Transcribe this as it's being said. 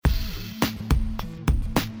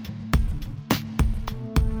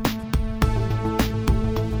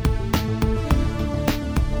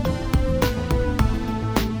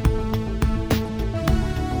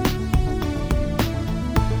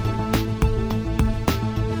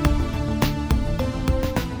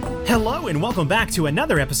Hello and welcome back to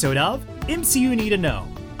another episode of MCU Need to Know,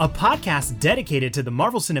 a podcast dedicated to the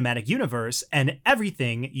Marvel Cinematic Universe and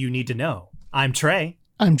everything you need to know. I'm Trey.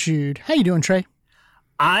 I'm Jude. How you doing, Trey?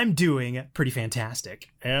 I'm doing pretty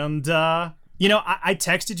fantastic. And, I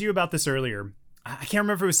texted you about this earlier. I can't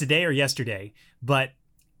remember if it was today or yesterday, but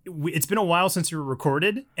it's been a while since we were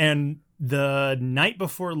recorded. And the night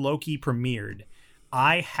before Loki premiered,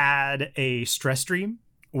 I had a stress dream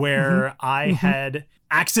where I had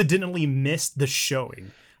accidentally missed the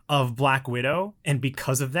showing of Black Widow. And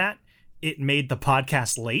because of that, it made the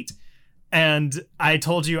podcast late. And I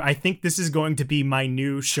told you, I think this is going to be my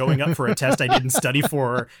new showing up for a test I didn't study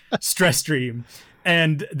for stress dream.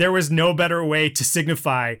 And there was no better way to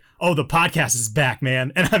signify, oh, the podcast is back,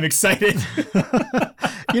 man. And I'm excited.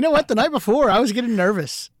 You know what? The night before, I was getting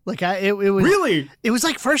nervous. Like it was really, it was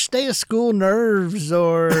like first day of school nerves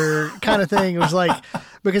or kind of thing. It was like,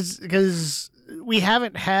 because we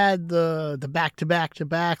haven't had the back to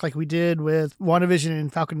back like we did with WandaVision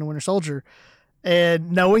and Falcon and the Winter Soldier.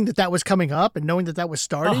 And knowing that was coming up and knowing that was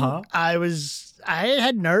starting, I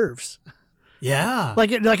had nerves. Yeah.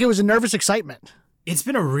 Like it was a nervous excitement. It's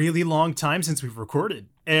been a really long time since we've recorded.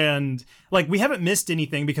 And like, we haven't missed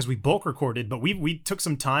anything because we bulk recorded, but we took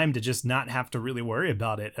some time to just not have to really worry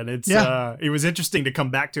about it. And it was interesting to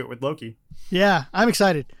come back to it with Loki. Yeah, I'm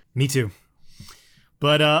excited. Me too.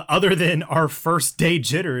 But other than our first day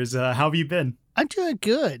jitters, how have you been? I'm doing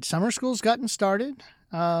good. Summer school's gotten started.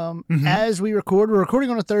 As we're recording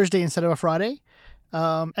on a Thursday instead of a Friday.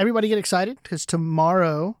 Everybody get excited because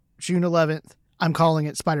tomorrow, June 11th, I'm calling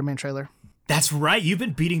it Spider-Man trailer. That's right. You've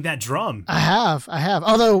been beating that drum. I have.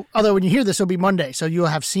 Although when you hear this, it'll be Monday, so you'll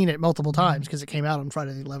have seen it multiple times because it came out on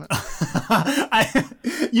Friday the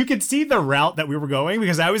 11th. You could see the route that we were going,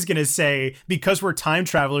 because I was going to say, because we're time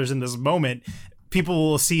travelers in this moment, people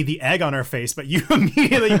will see the egg on our face, but you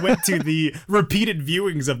immediately went to the repeated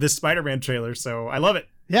viewings of this Spider-Man trailer, so I love it.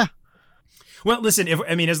 Yeah. Well, listen,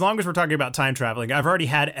 as long as we're talking about time traveling, I've already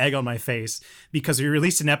had egg on my face because we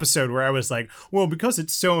released an episode where I was like, well, because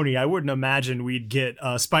it's Sony, I wouldn't imagine we'd get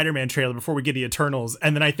a Spider-Man trailer before we get the Eternals.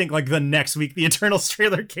 And then I think like the next week, the Eternals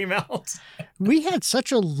trailer came out. We had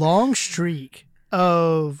such a long streak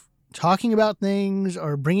of talking about things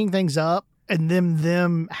or bringing things up and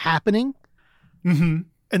them happening. Mm-hmm.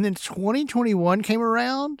 And then 2021 came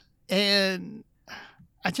around, and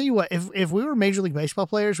I tell you what, if we were Major League Baseball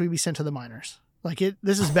players, we'd be sent to the minors.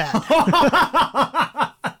 This is bad.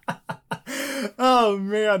 Oh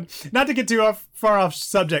man, not to get too far off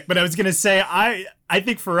subject, but I was gonna say I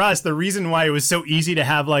think for us the reason why it was so easy to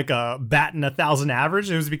have like a batting 1,000 average,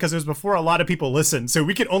 it was because it was before a lot of people listened, so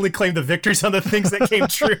we could only claim the victories on the things that came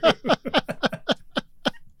true.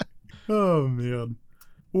 Oh man.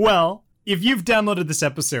 Well, if you've downloaded this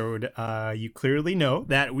episode, you clearly know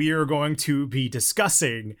that we are going to be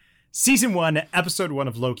discussing Season 1, Episode 1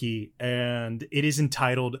 of Loki, and it is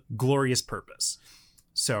entitled Glorious Purpose.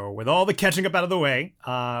 So with all the catching up out of the way,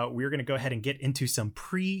 we're going to go ahead and get into some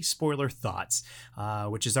pre-spoiler thoughts,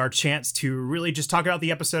 which is our chance to really just talk about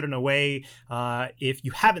the episode in a way, if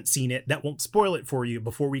you haven't seen it, that won't spoil it for you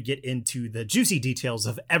before we get into the juicy details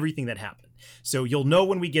of everything that happened. So you'll know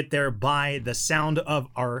when we get there by the sound of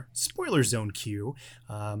our spoiler zone cue,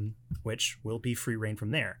 which will be free reign from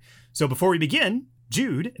there. So before we begin,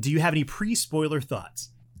 Jude, do you have any pre-spoiler thoughts?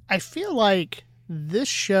 I feel like this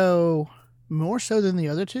show, more so than the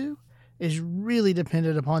other two, is really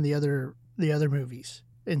dependent upon the other movies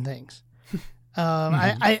and things.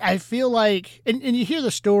 I feel like, and you hear the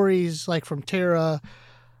stories like from Tara,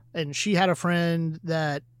 and she had a friend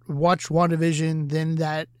that watched WandaVision, then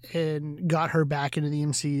and got her back into the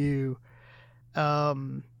MCU,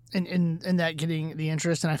 and that getting the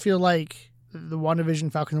interest. And I feel like the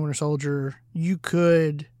WandaVision, Falcon and the Winter Soldier, you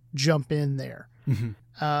could jump in there.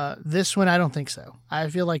 Mm-hmm. This one, I don't think so. I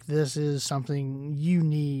feel like this is something you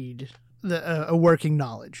need a working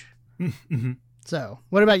knowledge. Mm-hmm. So,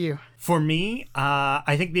 what about you? For me,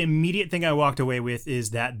 I think the immediate thing I walked away with is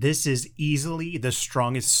that this is easily the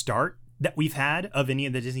strongest start that we've had of any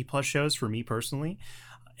of the Disney Plus shows for me personally.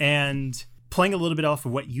 And playing a little bit off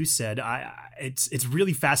of what you said, it's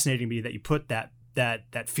really fascinating to me that you put that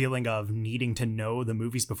feeling of needing to know the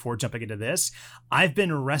movies before jumping into this. I've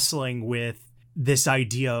been wrestling with this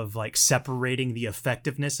idea of like separating the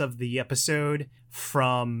effectiveness of the episode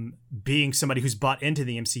from being somebody who's bought into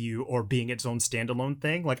the MCU or being its own standalone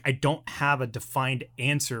thing. Like, I don't have a defined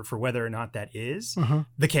answer for whether or not that is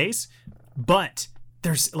the case, but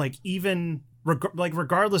there's like, even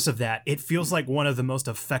regardless of that, it feels like one of the most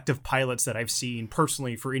effective pilots that I've seen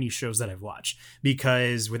personally for any shows that I've watched,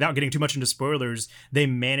 because without getting too much into spoilers, they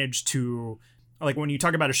managed to like when you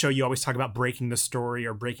talk about a show, you always talk about breaking the story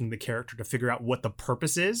or breaking the character to figure out what the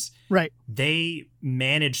purpose is. Right. They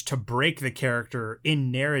managed to break the character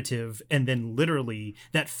in narrative, and then literally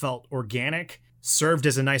that felt organic, served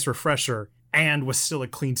as a nice refresher, and was still a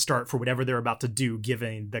clean start for whatever they're about to do,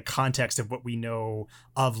 given the context of what we know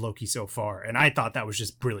of Loki so far. And I thought that was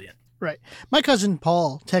just brilliant. Right. My cousin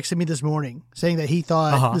Paul texted me this morning saying that he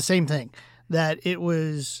thought the same thing, that it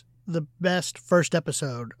was the best first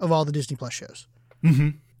episode of all the Disney Plus shows.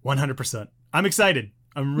 100%. I'm excited.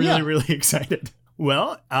 I'm really excited.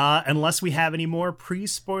 Well, unless we have any more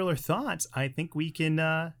pre-spoiler thoughts, I think we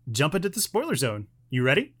can jump into the spoiler zone. You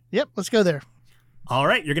ready? Yep, let's go there. All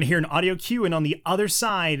right, you're going to hear an audio cue, and on the other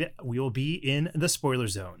side, we will be in the spoiler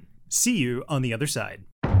zone. See you on the other side.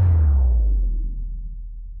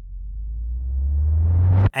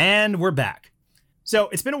 And we're back. So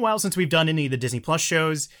it's been a while since we've done any of the Disney Plus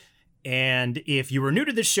shows. And if you were new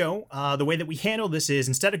to this show, the way that we handle this is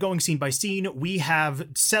instead of going scene by scene, we have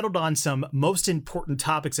settled on some most important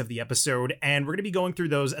topics of the episode. And we're going to be going through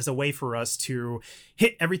those as a way for us to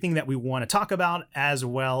hit everything that we want to talk about, as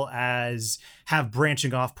well as have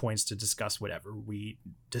branching off points to discuss whatever we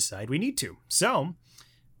decide we need to. So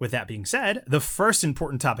with that being said, the first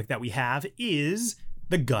important topic that we have is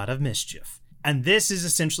the God of Mischief. And this is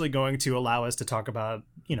essentially going to allow us to talk about,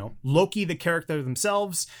 Loki, the character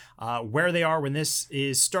themselves, where they are when this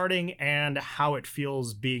is starting, and how it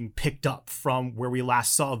feels being picked up from where we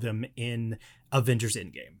last saw them in Avengers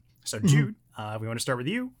Endgame. So, Jude, we want to start with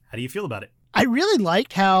you. How do you feel about it? I really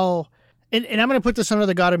liked how, and I'm going to put this under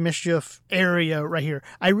the God of Mischief area right here.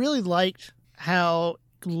 I really liked how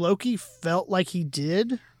Loki felt like he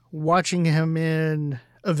did watching him in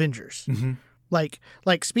Avengers. Like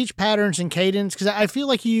speech patterns and cadence, because I feel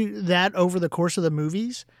like that over the course of the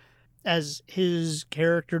movies, as his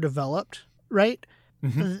character developed, right,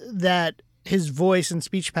 that his voice and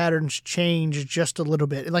speech patterns changed just a little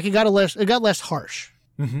bit. Like it got less harsh,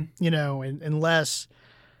 and less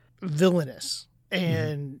villainous,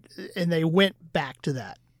 and they went back to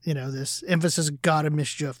that. This emphasis, God of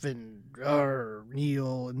Mischief and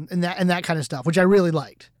Neil and that kind of stuff, which I really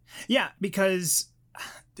liked. Yeah, because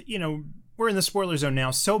we're in the spoiler zone now.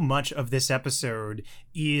 So much of this episode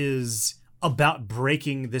is about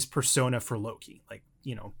breaking this persona for Loki,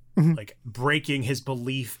 like breaking his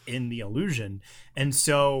belief in the illusion. And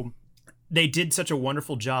so they did such a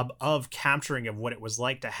wonderful job of capturing of what it was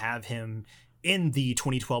like to have him in the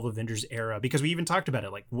 2012 Avengers era, because we even talked about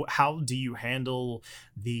it. Like, how do you handle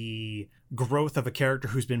the growth of a character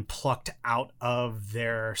who's been plucked out of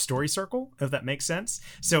their story circle, if that makes sense?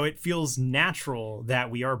 So it feels natural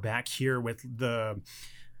that we are back here with I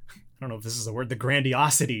don't know if this is a word, the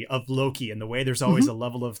grandiosity of Loki, and the way there's always a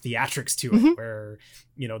level of theatrics to it, where,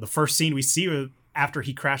 the first scene we see after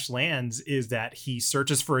he crash lands is that he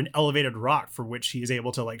searches for an elevated rock for which he is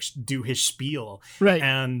able to do his spiel. Right.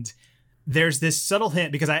 And there's this subtle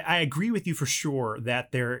hint, because I agree with you for sure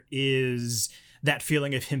that there is that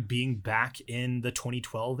feeling of him being back in the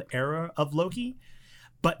 2012 era of Loki,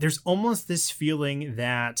 but there's almost this feeling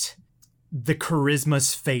that the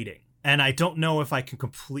charisma's fading. And I don't know if I can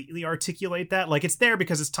completely articulate that. Like, it's there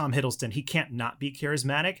because it's Tom Hiddleston. He can't not be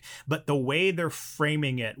charismatic, but the way they're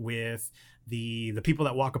framing it with the people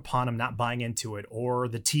that walk upon him not buying into it, or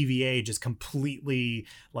the TVA just completely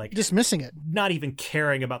dismissing it, not even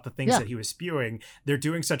caring about the things that he was spewing. They're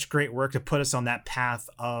doing such great work to put us on that path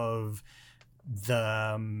of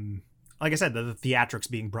the like I said, the theatrics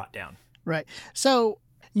being brought down. Right. So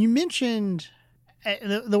you mentioned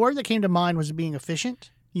the word that came to mind was being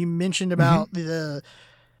efficient. You mentioned about and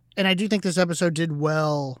I do think this episode did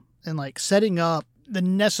well in setting up the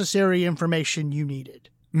necessary information you needed.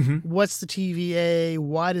 What's the TVA?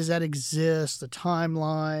 Why does that exist? The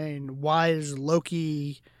timeline? Why is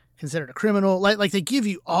Loki considered a criminal? Like they give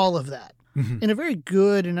you all of that in a very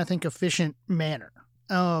good and I think efficient manner.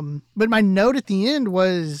 But my note at the end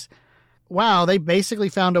was, wow, they basically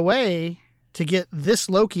found a way to get this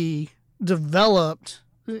Loki developed.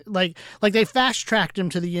 Like they fast tracked him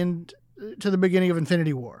to the end, to the beginning of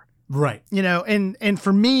Infinity War. Right. And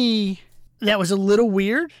for me, that was a little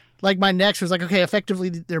weird. Like my next was okay, effectively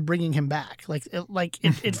they're bringing him back.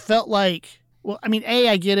 It felt like, well, I mean,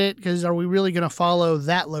 I get it, because are we really going to follow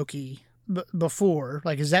that Loki before?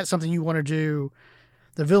 Is that something you want to do?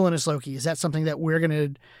 The villainous Loki, is that something that we're going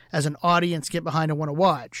to, as an audience, get behind and want to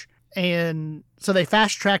watch? And so they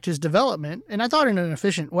fast tracked his development, and I thought in an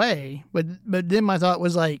efficient way. But then my thought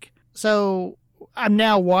was so I'm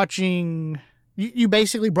now watching. You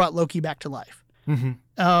basically brought Loki back to life.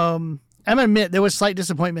 I'm gonna admit there was slight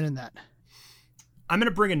disappointment in that. I'm going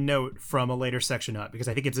to bring a note from a later section up because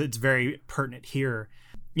I think it's very pertinent here.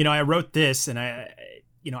 I wrote this, and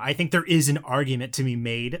I think there is an argument to be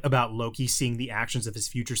made about Loki seeing the actions of his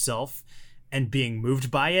future self and being moved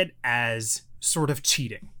by it as sort of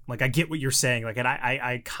cheating. Like, I get what you're saying. Like, and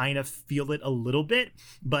I kind of feel it a little bit,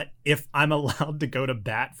 but if I'm allowed to go to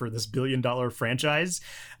bat for this $1 billion franchise,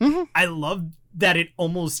 I love that it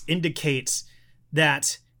almost indicates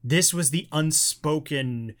that this was the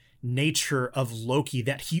unspoken nature of Loki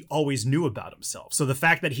that he always knew about himself. So the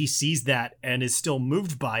fact that he sees that and is still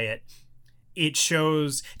moved by it, it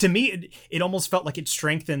shows, to me, it almost felt like it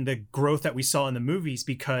strengthened the growth that we saw in the movies,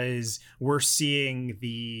 because we're seeing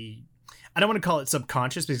I don't want to call it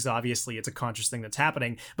subconscious, because obviously it's a conscious thing that's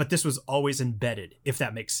happening, but this was always embedded, if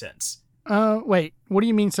that makes sense. Wait, what do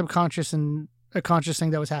you mean subconscious and a conscious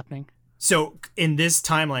thing that was happening? So in this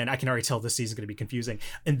timeline, I can already tell this season's going to be confusing.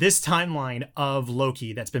 In this timeline of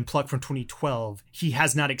Loki that's been plucked from 2012, he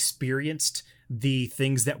has not experienced the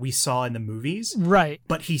things that we saw in the movies. Right.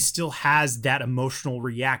 But he still has that emotional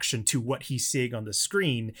reaction to what he's seeing on the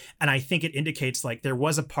screen. And I think it indicates like there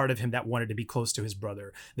was a part of him that wanted to be close to his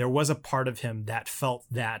brother. There was a part of him that felt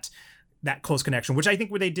that close connection, which I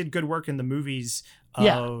think where they did good work in the movies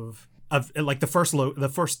of like the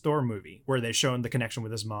first Thor movie, where they shown the connection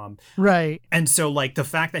with his mom. Right. And so like the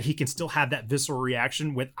fact that he can still have that visceral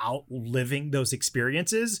reaction without living those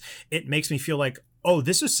experiences, it makes me feel like, oh,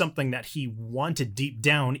 this is something that he wanted deep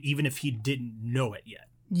down, even if he didn't know it yet.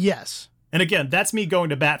 Yes. And again, that's me going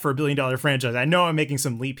to bat for $1 billion franchise. I know I'm making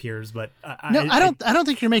some leap years, but I don't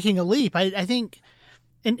think you're making a leap. I think,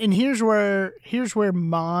 and here's where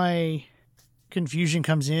my confusion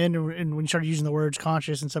comes in, and when you start using the words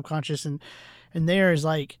conscious and subconscious, and there is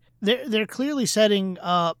like they're clearly setting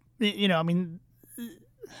up. I mean,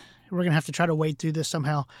 we're gonna have to try to wade through this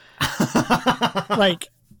somehow. Like,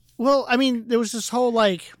 well, I mean, there was this whole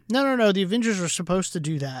like, no, the Avengers were supposed to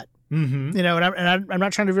do that. Mm-hmm. And I'm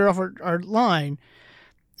not trying to veer off our line.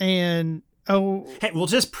 And hey, we'll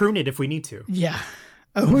just prune it if we need to. Yeah,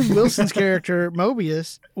 Owen Wilson's character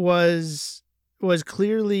Mobius was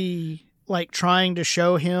clearly like trying to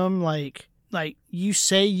show him like you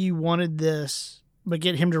say you wanted this, but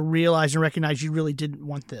get him to realize and recognize you really didn't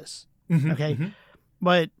want this. Mm-hmm, okay. Mm-hmm.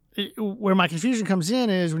 But where my confusion comes in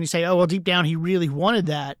is when you say, oh, well, deep down he really wanted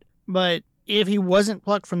that. But if he wasn't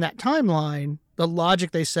plucked from that timeline, the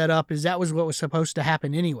logic they set up is that was what was supposed to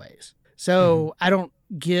happen anyways. So I don't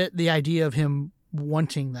get the idea of him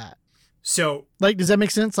wanting that. So, like, does that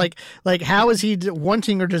make sense? Like how is he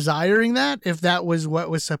wanting or desiring that if that was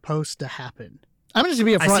what was supposed to happen? I'm just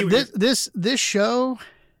gonna be upfront. This show,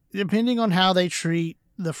 depending on how they treat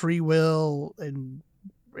the free will and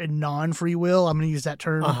non-free will, I'm gonna use that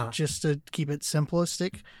term just to keep it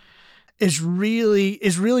simplistic, is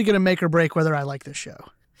really gonna make or break whether I like this show.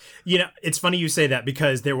 It's funny you say that,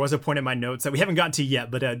 because there was a point in my notes that we haven't gotten to yet,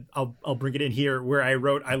 but I'll bring it in here, where I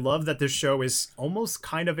wrote, I love that this show is almost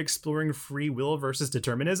kind of exploring free will versus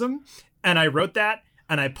determinism. And I wrote that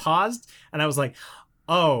and I paused and I was like,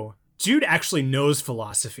 oh, Jude actually knows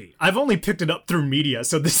philosophy. I've only picked it up through media,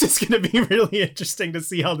 so this is going to be really interesting to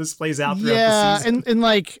see how this plays out throughout the season. and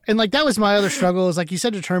that was my other struggle, is like you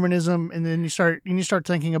said, determinism, and then you start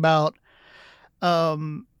thinking about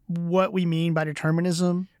what we mean by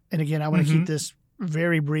determinism. And again, I want to keep this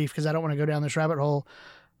very brief because I don't want to go down this rabbit hole.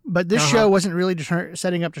 But this show wasn't really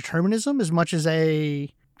setting up determinism as much as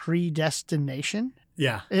a predestination.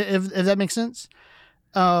 Yeah, if that makes sense.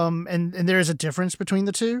 And there is a difference between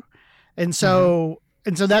the two, and so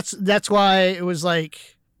that's why it was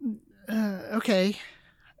like, okay.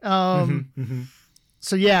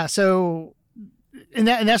 So yeah, and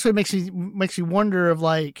that's what makes me wonder of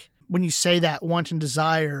like, when you say that want and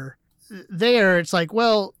desire there, it's like,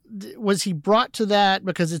 well, was he brought to that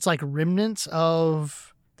because it's like remnants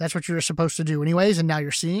of that's what you're supposed to do anyways, and now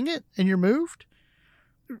you're seeing it and you're moved?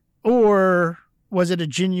 Or was it a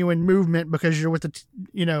genuine movement because you're with the,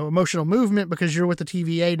 emotional movement because you're with the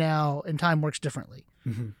TVA now and time works differently?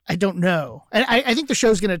 Mm-hmm. I don't know. And I think the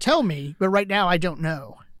show's going to tell me, but right now I don't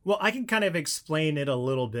know. Well, I can kind of explain it a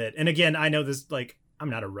little bit. And again, I know this, like, I'm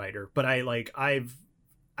not a writer, but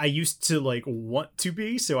I used to like want to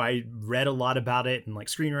be, so I read a lot about it and like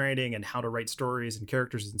screenwriting and how to write stories and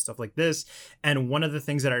characters and stuff like this. And one of the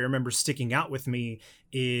things that I remember sticking out with me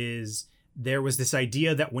is there was this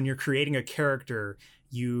idea that when you're creating a character,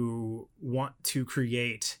 you want to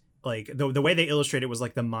create, like, the way they illustrate it was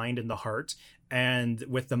like the mind and the heart. And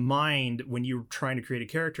with the mind, when you're trying to create a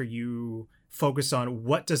character, you focus on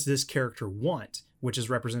what does this character want which is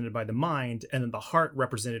represented by the mind, and then the heart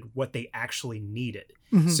represented what they actually needed.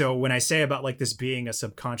 Mhm. So when I say about like this being a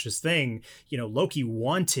subconscious thing, Loki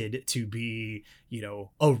wanted to be,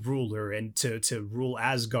 a ruler and to rule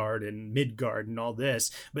Asgard and Midgard and all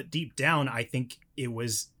this, but deep down I think it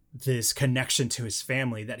was this connection to his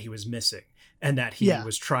family that he was missing and that he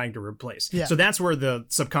was trying to replace. Yeah. So that's where the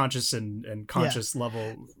subconscious and conscious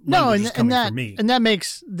level No, language is coming from me. And that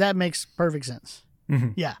makes perfect sense.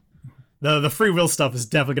 Mhm. Yeah. The free will stuff is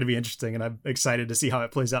definitely going to be interesting, and I'm excited to see how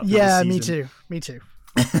it plays out. Yeah, me too.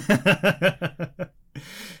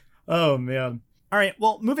 Oh, man. All right,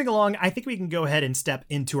 well, moving along, I think we can go ahead and step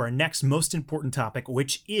into our next most important topic,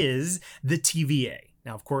 which is the TVA.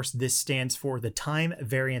 Now, of course, this stands for the Time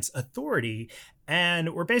Variance Authority,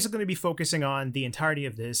 and we're basically going to be focusing on the entirety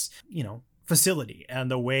of this, facility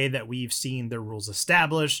and the way that we've seen their rules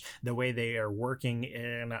established, the way they are working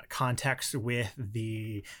in context with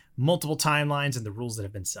the multiple timelines and the rules that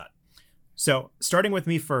have been set. So starting with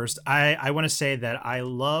me first, I want to say that I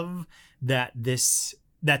love that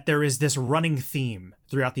there is this running theme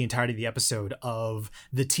throughout the entirety of the episode of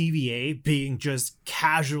the TVA being just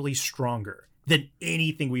casually stronger than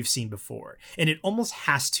anything we've seen before. And it almost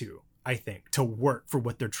has to, I think, to work for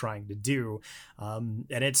what they're trying to do. And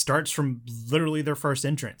it starts from literally their first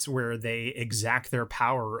entrance, where they exact their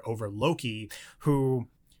power over Loki, who,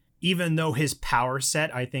 even though his power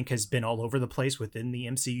set, I think, has been all over the place within the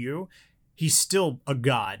MCU, he's still a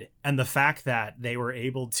god. And the fact that they were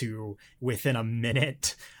able to, within a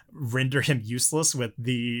minute, render him useless with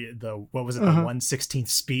the what was it, the 1/16th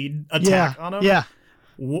speed attack on him? Yeah.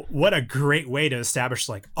 What a great way to establish,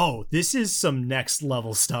 like, oh, this is some next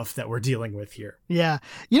level stuff that we're dealing with here. Yeah.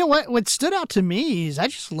 You know what stood out to me is I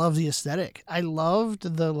just love the aesthetic. I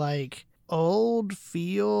loved the like old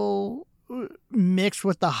feel mixed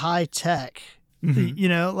with the high tech.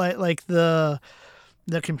 Mm-hmm. Like the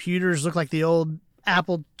computers look like the old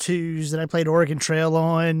Apple IIs that I played Oregon Trail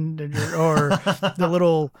on, or the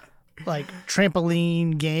little like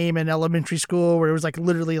trampoline game in elementary school where it was like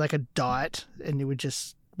literally like a dot and it would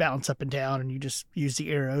just bounce up and down and you just use the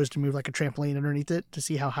arrows to move like a trampoline underneath it to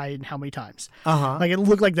see how high and how many times. Like it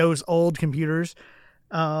looked like those old computers.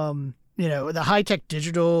 The high-tech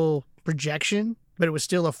digital projection, but it was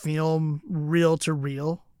still a film reel to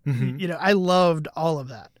reel. Mm-hmm. I loved all of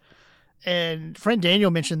that. And friend Daniel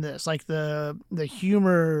mentioned this, like the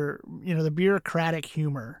humor, the bureaucratic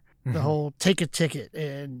humor. The whole take a ticket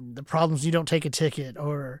and the problems you don't take a ticket,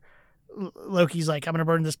 or Loki's like, I'm going to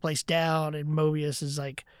burn this place down. And Mobius is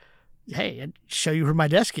like, hey, I'd show you where my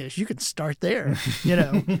desk is. You can start there, or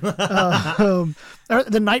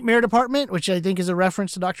the Nightmare Department, which I think is a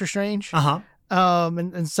reference to Doctor Strange,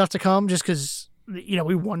 and stuff to come, just because, we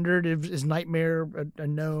wondered is Nightmare a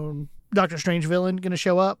known Doctor Strange villain going to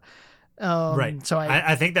show up? Right. So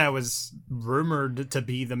I think that was rumored to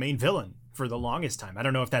be the main villain for the longest time. I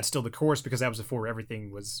don't know if that's still the course, because that was before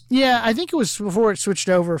everything was. Yeah, I think it was before it switched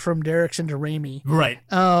over from Derrickson to Raimi. Right.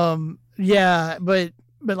 Yeah, but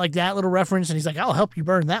like that little reference, and he's like, "I'll help you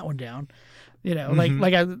burn that one down."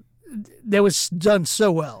 That was done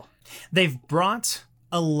so well. They've brought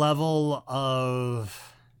a level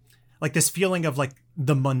of like this feeling of like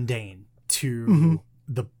the mundane to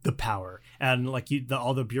the power, and like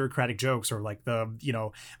all the bureaucratic jokes, or like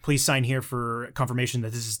the please sign here for confirmation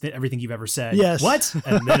that this is everything you've ever said. Yes. What?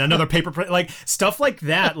 And then another paper like stuff like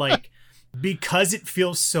that, like because it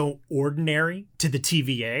feels so ordinary to the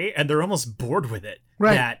TVA and they're almost bored with it.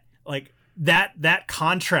 Right. That like that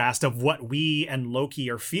contrast of what we and Loki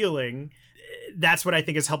are feeling, that's what I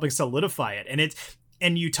think is helping solidify it.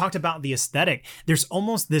 And you talked about the aesthetic. There's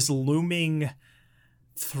almost this looming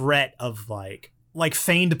threat of like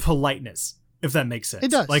feigned politeness, if that makes sense.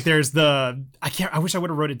 It does. Like there's I wish I would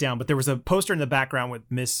have wrote it down, but there was a poster in the background with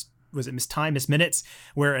Miss Minutes,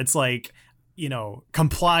 where it's like,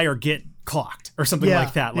 comply or get clocked or something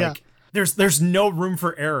like that. Like there's no room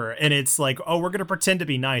for error. And it's like, oh, we're going to pretend to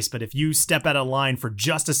be nice, but if you step out of line for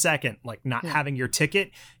just a second, like not having your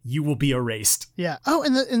ticket, you will be erased. Yeah. Oh,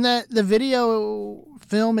 and the video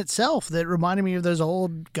film itself that reminded me of those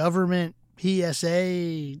old government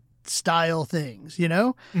PSA style things,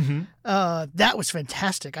 that was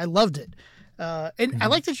fantastic. I loved it. And I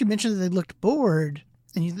like that you mentioned that they looked bored,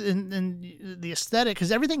 and the aesthetic,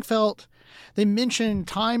 because everything felt, they mentioned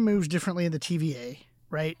time moves differently in the TVA,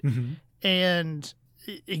 right? And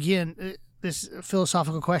again, this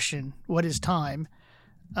philosophical question, what is time?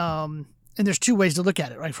 And there's two ways to look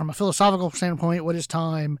at it, right? From a philosophical standpoint, what is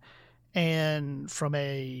time? And from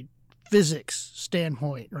a physics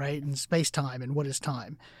standpoint, right? And space-time, and what is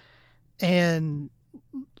time? And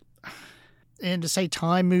to say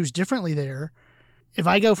time moves differently there, if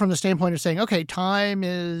I go from the standpoint of saying, okay, time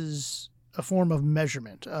is a form of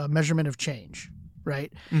measurement, a measurement of change,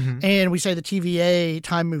 right? Mm-hmm. And we say the TVA,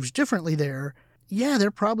 time moves differently there. Yeah,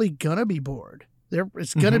 they're probably going to be bored.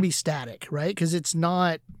 It's going to be static, right? Because it's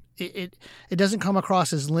not, it doesn't come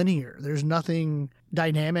across as linear. There's nothing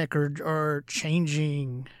dynamic or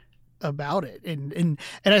changing about it. And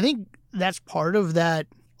I think that's part of that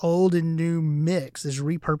old and new mix, is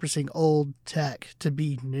repurposing old tech to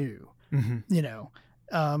be new, you know,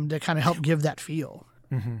 to kind of help give that feel.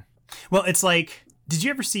 Mm-hmm. Well, it's like, did you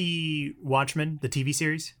ever see Watchmen, the TV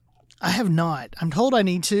series? I have not. I'm told I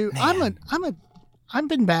need to. Man. I've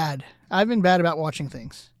been bad. I've been bad about watching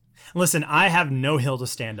things. Listen, I have no hill to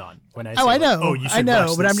stand on when I say, I know. oh, you should I know,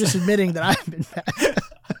 watch but this. I'm just admitting that I've been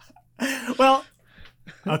bad. Well,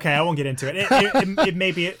 okay, I won't get into it. It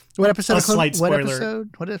may be What episode a of Clone, slight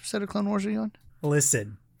what episode of Clone Wars are you on?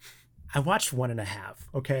 Listen, I watched 1.5.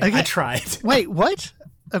 Okay, Okay. I tried. Wait, what?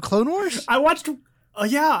 A Clone Wars? I watched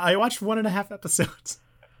 1.5 episodes.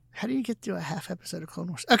 How do you get through a half episode of Clone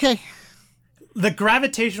Wars? Okay. The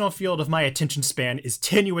gravitational field of my attention span is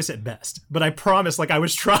tenuous at best, but I promise, like, I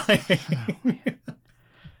was trying.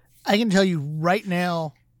 I can tell you right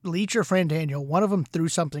now, Leech or Fran Daniel, one of them threw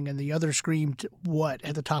something and the other screamed what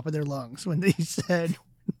at the top of their lungs when they said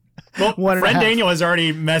Well, 1.5. Fran Daniel has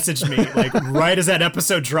already messaged me, like, right as that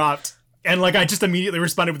episode dropped. And, like, I just immediately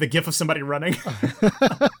responded with a gif of somebody running.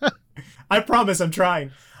 I promise I'm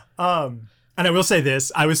trying. And I will say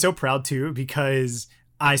this. I was so proud, too, because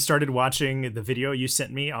I started watching the video you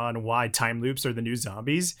sent me on why time loops are the new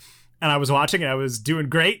zombies. And I was watching and I was doing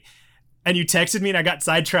great. And you texted me and I got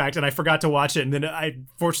sidetracked and I forgot to watch it. And then I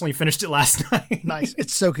fortunately finished it last night. Nice.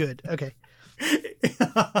 It's so good. Okay.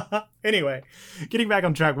 Anyway, getting back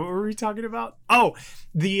on track. What were we talking about? Oh,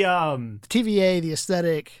 the TVA, the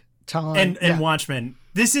aesthetic, time. and yeah. Watchmen.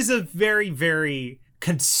 This is a very, very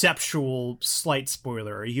conceptual slight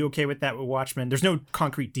spoiler. Are you okay with that with Watchmen? There's no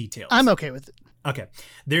concrete details. I'm okay with it. Okay.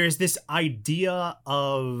 There is this idea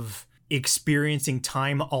of experiencing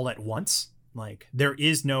time all at once. Like, there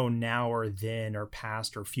is no now or then or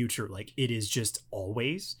past or future. Like, it is just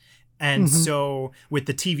always. And so with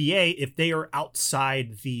the TVA, if they are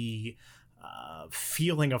outside the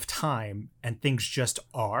feeling of time and things just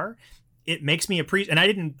are, it makes me appreciate. And I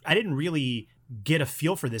didn't really get a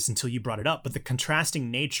feel for this until you brought it up, but the contrasting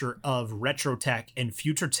nature of retro tech and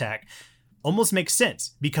future tech almost makes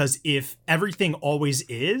sense, because if everything always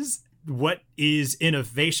is, what is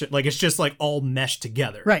innovation? Like, it's just like all meshed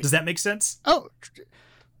together. Right. Does that make sense? Oh,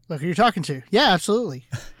 look who you're talking to. Yeah, absolutely.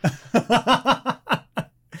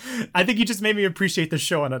 I think you just made me appreciate the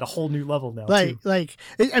show on a whole new level now. Too. I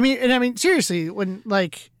mean, seriously, when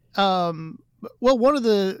one of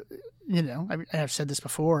the, I have said this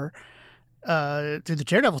before, through the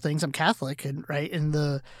Daredevil things, I'm Catholic, and right in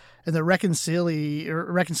the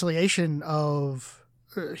reconciliation of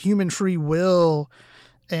human free will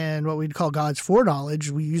and what we'd call God's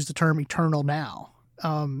foreknowledge, we use the term eternal now,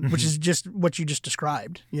 which is just what you just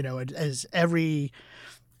described. As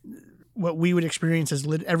what we would experience as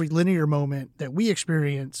every linear moment that we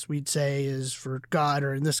experience, we'd say is for God,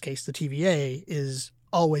 or in this case, the TVA, is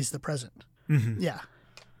always the present. Mm-hmm. Yeah.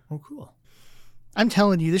 Oh, cool. I'm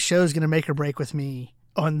telling you, this show is going to make or break with me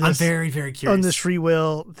on this. I'm very, very curious. On this free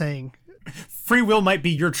will thing. Free will might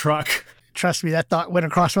be your truck. Trust me, that thought went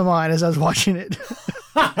across my mind as I was watching it.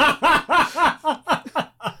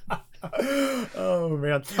 Oh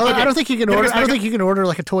man! Oh, Okay. I don't think you can order. I don't think you can order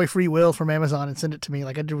like a toy free will from Amazon and send it to me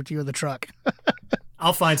like I did with you in the truck.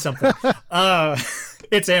 I'll find something.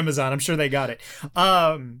 It's Amazon. I'm sure they got it.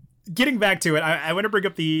 Getting back to it, I want to bring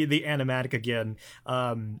up the animatic again,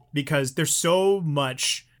 because there's so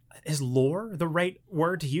much. Is lore the right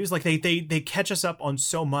word to use? Like they catch us up on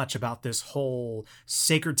so much about this whole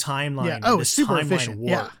sacred timeline. Yeah. Oh, this super timeline efficient.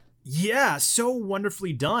 war. Yeah, so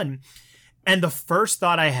wonderfully done. And the first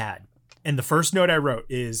thought I had, and the first note I wrote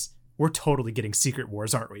is, we're totally getting Secret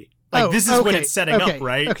Wars, aren't we? Like, this is what it's setting up,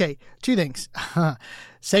 right? Okay, two things.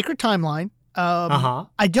 Sacred Timeline.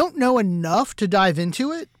 I don't know enough to dive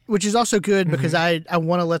into it, which is also good because I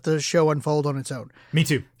want to let the show unfold on its own. Me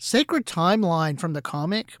too. Sacred Timeline from the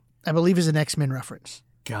comic, I believe, is an X-Men reference.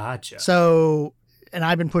 Gotcha. So, and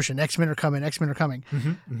I've been pushing X-Men are coming. But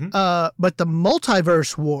the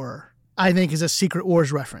Multiverse War, I think, is a Secret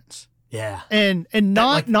Wars reference. Yeah. And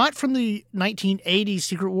not from the 1980s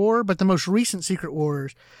Secret War, but the most recent Secret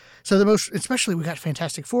Wars. So especially we got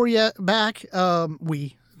Fantastic Four back.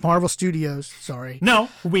 Marvel Studios, sorry. No,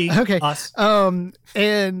 us. And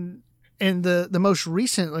the most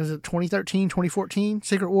recent, was it 2013, 2014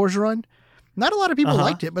 Secret Wars run? Not a lot of people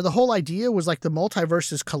liked it, but the whole idea was like the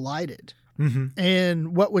multiverses collided.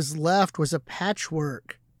 And what was left was a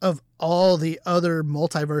patchwork of all the other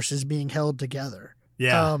multiverses being held together.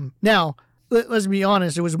 Yeah. Now, let's be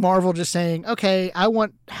honest. It was Marvel just saying, okay,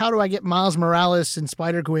 how do I get Miles Morales and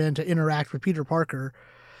Spider-Gwen to interact with Peter Parker?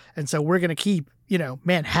 And so we're going to keep,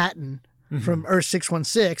 Manhattan from Earth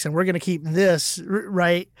 616, and we're going to keep this,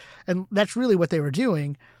 right? And that's really what they were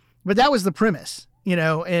doing. But that was the premise,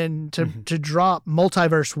 and to drop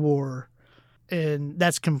Multiverse War, and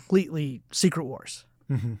that's completely Secret Wars.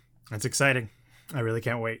 That's exciting. I really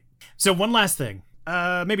can't wait. So one last thing,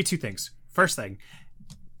 maybe two things. First thing,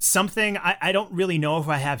 something I don't really know if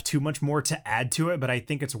I have too much more to add to it, but I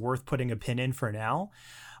think it's worth putting a pin in for now.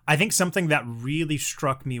 I think something that really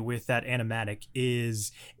struck me with that animatic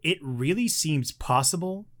is it really seems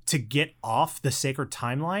possible to get off the sacred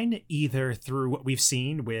timeline, either through what we've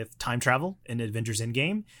seen with time travel in Avengers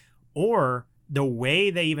Endgame, or the way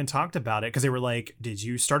they even talked about it, because they were like, did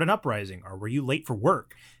you start an uprising or were you late for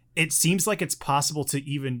work? It seems like it's possible to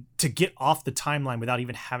get off the timeline without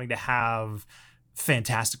even having to have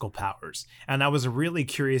fantastical powers. And that was really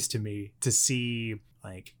curious to me to see,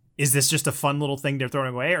 like, is this just a fun little thing they're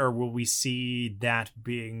throwing away, or will we see that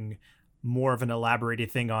being more of an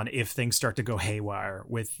elaborated thing on if things start to go haywire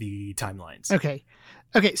with the timelines? Okay.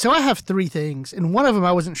 So I have three things, and one of them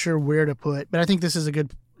I wasn't sure where to put, but I think this is a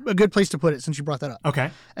good place to put it since you brought that up.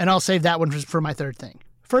 Okay. And I'll save that one for my third thing.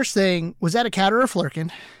 First thing, was that a cat or a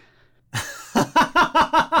flurkin?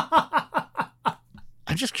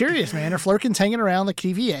 I'm just curious, man. Are flurkins hanging around the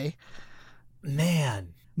TVA?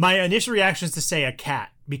 Man, my initial reaction is to say a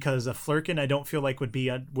cat, because a flurkin I don't feel like would be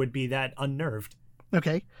that unnerved.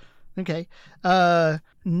 Okay.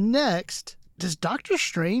 Next, does Doctor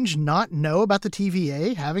Strange not know about the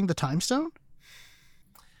TVA having the time stone?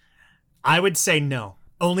 I would say no,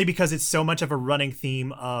 only because it's so much of a running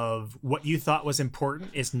theme of what you thought was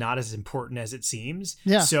important is not as important as it seems.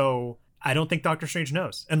 Yeah. So I don't think Doctor Strange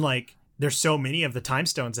knows. And like, there's so many of the time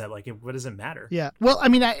stones that like, what does it matter? Yeah. Well, I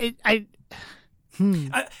mean, I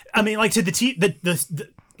mean, like to the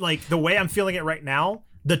like the way I'm feeling it right now,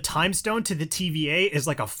 the time stone to the TVA is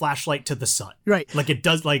like a flashlight to the sun. Right. Like it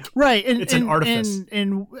does like, right. And it's an artifice.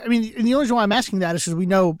 And I mean, and the only reason why I'm asking that is because we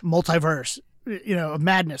know multiverse, of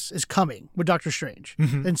madness is coming with Doctor Strange.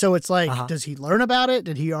 And so it's like, does he learn about it?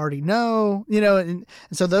 Did he already know? And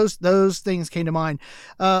so those things came to mind.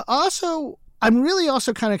 Also, I'm really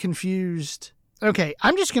also kind of confused. Okay.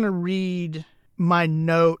 I'm just going to read my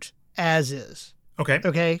note as is.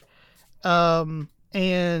 Okay.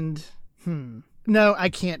 No, I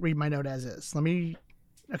can't read my note as is. So I'm going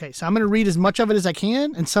to read as much of it as I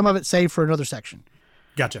can and some of it saved for another section.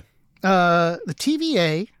 Gotcha. The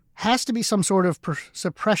TVA has to be some sort of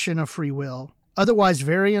suppression of free will. Otherwise,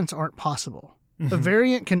 variants aren't possible. A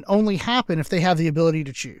variant can only happen if they have the ability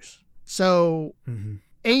to choose. So,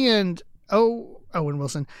 and Owen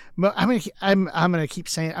Wilson. I'm gonna keep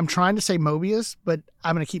saying. I'm trying to say Mobius, but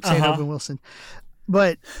I'm gonna keep saying Owen Wilson.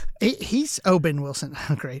 But he's Owen Wilson.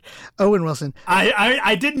 Great, Owen Wilson.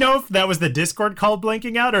 I didn't know if that was the Discord call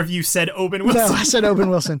blanking out, or if you said Owen Wilson. No, I said Owen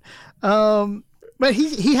Wilson. But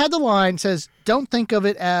he had the line, says, don't think of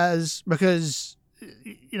it as, because,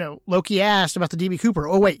 Loki asked about the DB Cooper.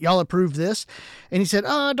 Oh, wait, y'all approved this? And he said,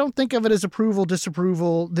 don't think of it as approval,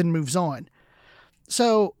 disapproval, then moves on.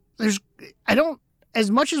 So as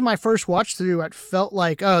much as my first watch through, it felt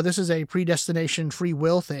like, this is a predestination free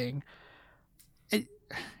will thing.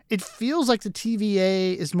 It feels like the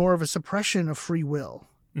TVA is more of a suppression of free will.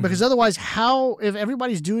 Because otherwise, if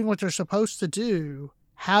everybody's doing what they're supposed to do,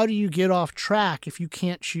 how do you get off track if you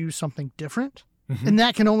can't choose something different? And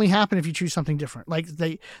that can only happen if you choose something different. Like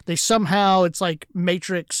they somehow, it's like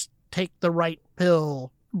Matrix, take the right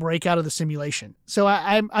pill, break out of the simulation. So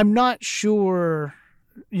I'm not sure,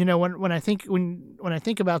 when I think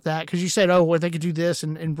about that, because you said, they could do this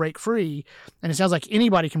and break free, and it sounds like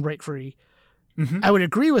anybody can break free. I would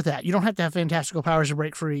agree with that. You don't have to have fantastical powers to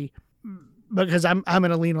break free, because I'm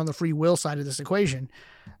going to lean on the free will side of this equation.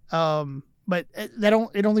 But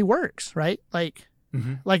it only works, right? Like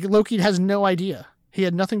Loki has no idea. He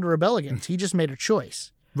had nothing to rebel against. He just made a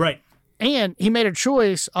choice. Right. And he made a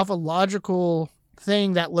choice off a logical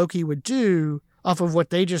thing that Loki would do off of what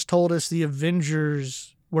they just told us the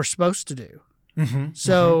Avengers were supposed to do.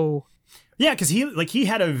 So... Yeah, because he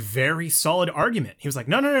had a very solid argument. He was like,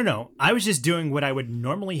 no. I was just doing what I would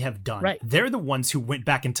normally have done. Right. They're the ones who went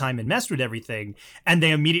back in time and messed with everything. And they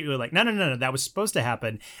immediately were like, no, that was supposed to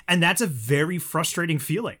happen. And that's a very frustrating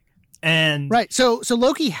feeling. And right. So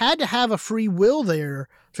Loki had to have a free will there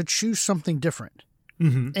to choose something different.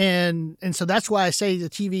 And so that's why I say the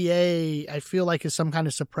TVA, I feel like, is some kind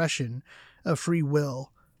of suppression of free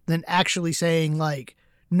will than actually saying like,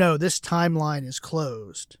 no, this timeline is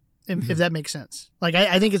closed. If that makes sense. Like,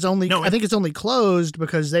 I think it's only I think it's only closed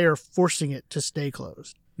because they are forcing it to stay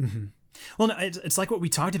closed. Mm-hmm. Well, no, it's like what we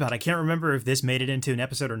talked about. I can't remember if this made it into an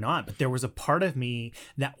episode or not, but there was a part of me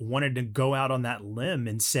that wanted to go out on that limb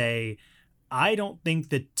and say, I don't think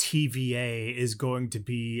the TVA is going to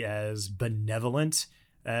be as benevolent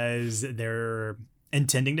as they're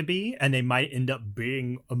intending to be, and they might end up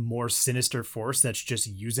being a more sinister force that's just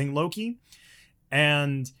using Loki.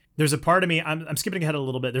 And there's a part of me, I'm skipping ahead a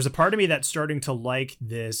little bit. There's a part of me that's starting to like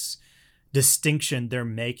this distinction they're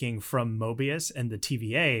making from Mobius and the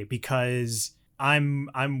TVA, because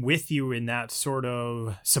I'm with you in that sort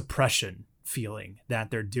of suppression feeling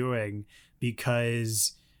that they're doing,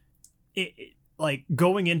 because like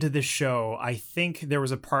going into this show, I think there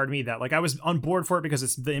was a part of me that like I was on board for it because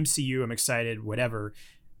it's the MCU, I'm excited, whatever.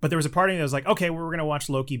 But there was a part of me that was like, okay, we're gonna watch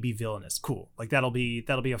Loki be villainous, cool. Like that'll be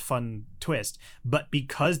a fun twist. But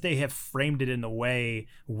because they have framed it in a way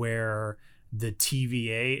where the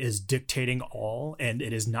TVA is dictating all and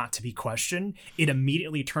it is not to be questioned, it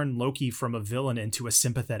immediately turned Loki from a villain into a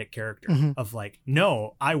sympathetic character of like,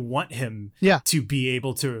 no, I want him to be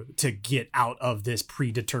able to get out of this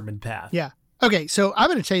predetermined path. Yeah. Okay, so I'm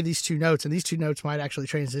going to tell you these two notes, and these two notes might actually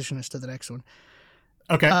transition us to the next one.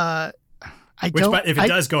 Okay. If it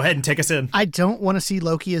does, go ahead and take us in. I don't want to see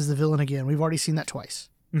Loki as the villain again. We've already seen that twice.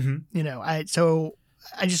 Mm-hmm. You know, I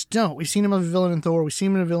just don't. We've seen him as a villain in Thor. We've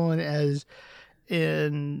seen him as a villain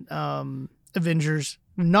in Avengers.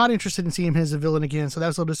 Not interested in seeing him as a villain again, so that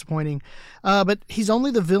was a little disappointing. But he's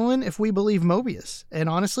only the villain if we believe Mobius. And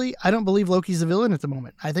honestly, I don't believe Loki's the villain at the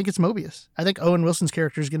moment. I think it's Mobius. I think Owen Wilson's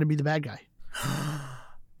character is going to be the bad guy.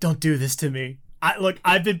 Don't do this to me.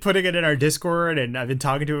 I've been putting it in our Discord and I've been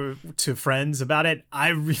talking to friends about it. I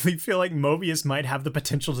really feel like Mobius might have the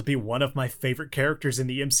potential to be one of my favorite characters in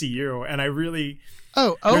the MCU. And I really...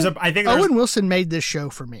 Owen Wilson made this show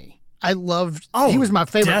for me. I loved... he was my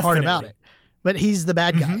favorite part about it. But he's the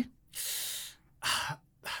bad guy.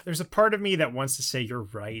 There's a part of me that wants to say you're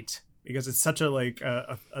right, because it's such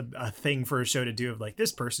a thing for a show to do of like,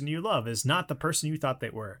 this person you love is not the person you thought they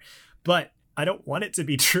were. But I don't want it to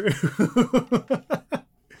be true.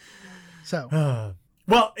 So,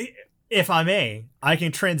 well, if I may, I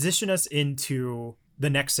can transition us into the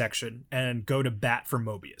next section and go to bat for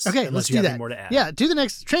Mobius. Okay, let's do that. More to add. Yeah, do the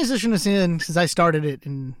next, transition us in since I started it,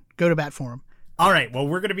 and go to bat for him. All right.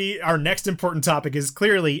 Well, our next important topic is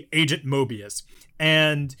clearly Agent Mobius.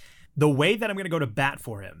 And the way that I'm going to go to bat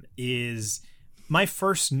for him is, my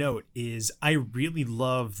first note is I really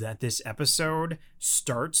love that this episode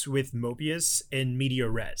starts with Mobius in media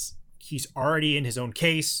res. He's already in his own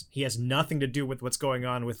case. He has nothing to do with what's going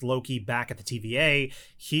on with Loki back at the TVA.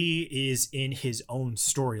 He is in his own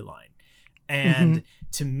storyline. And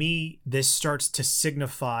to me, this starts to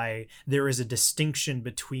signify there is a distinction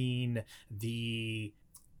between the...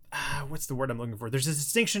 what's the word I'm looking for? There's a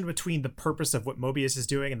distinction between the purpose of what Mobius is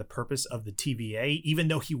doing and the purpose of the TVA, even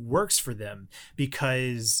though he works for them,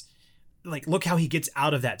 because like, look how he gets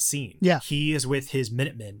out of that scene. Yeah. He is with his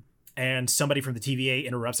Minutemen and somebody from the TVA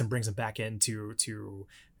interrupts and brings him back in to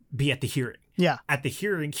be at the hearing. Yeah. At the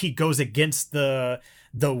hearing, he goes against the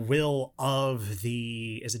will of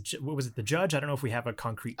the, what was it? The judge? I don't know if we have a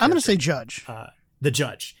concrete. I'm going to say judge. The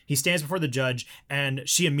judge. He stands before the judge and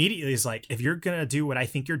she immediately is like, if you're going to do what I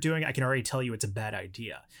think you're doing, I can already tell you it's a bad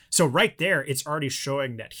idea. So right there, it's already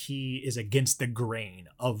showing that he is against the grain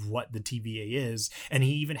of what the TVA is. And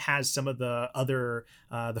he even has some of the other,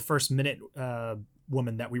 the first minute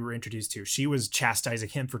woman that we were introduced to. She was chastising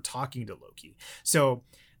him for talking to Loki. So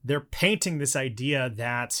they're painting this idea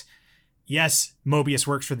that, yes, Mobius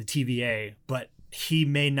works for the TVA, but he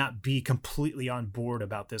may not be completely on board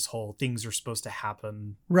about this whole things are supposed to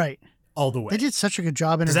happen right all the way. They did such a good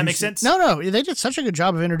job. Does that make sense? No, they did such a good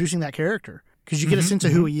job of introducing that character, because you get a sense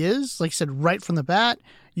of who he is. Like you said, right from the bat,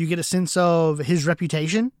 you get a sense of his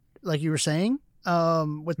reputation, like you were saying,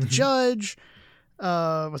 with the judge,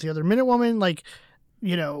 with the other Minute Woman, like,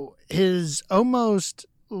 you know, his almost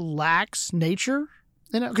lax nature,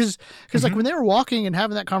 you know, because like when they were walking and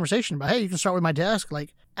having that conversation about, hey, you can start with my desk,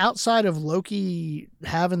 like, outside of Loki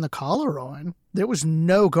having the collar on, there was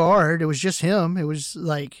no guard. It was just him. It was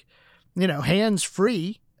like, you know, hands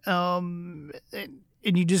free. And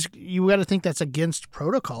you got to think that's against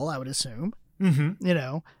protocol, I would assume. You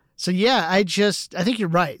know, so yeah, I think you're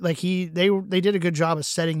right. Like they did a good job of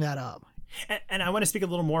setting that up. And I want to speak a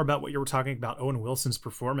little more about what you were talking about, Owen Wilson's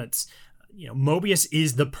performance. You know, Mobius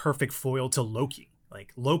is the perfect foil to Loki.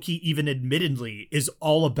 Like, Loki, even admittedly, is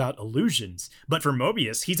all about illusions. But for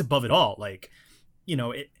Mobius, he's above it all. Like, you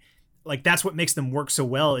know, like that's what makes them work so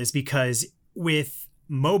well, is because with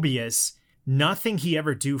Mobius, nothing he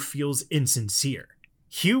ever do feels insincere.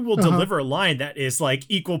 Hugh will deliver a line that is like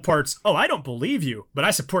equal parts, oh, I don't believe you, but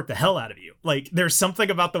I support the hell out of you. Like there's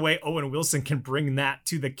something about the way Owen Wilson can bring that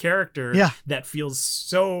to the character that feels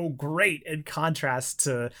so great in contrast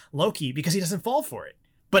to Loki, because he doesn't fall for it,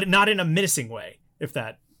 but not in a menacing way, if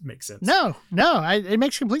that makes sense. No, it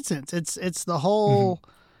makes complete sense. It's the whole,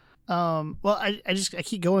 well, I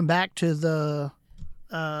keep going back to the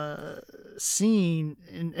scene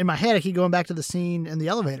in my head. I keep going back to the scene in the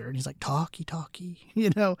elevator, and he's like talkie,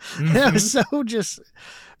 and it was so just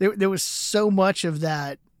there was so much of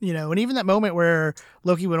that, and even that moment where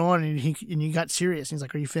Loki went on and he got serious. He's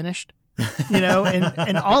like, "Are you finished?"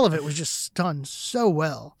 And all of it was just done so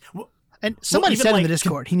well. And somebody said in the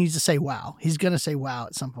Discord he needs to say "wow." He's gonna say "wow"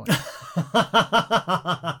 at some point.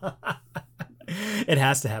 It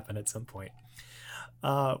has to happen at some point.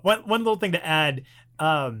 One little thing to add,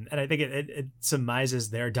 and I think it surmises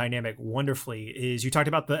their dynamic wonderfully, is you talked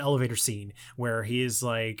about the elevator scene where he is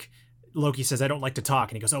like, Loki says, "I don't like to talk,"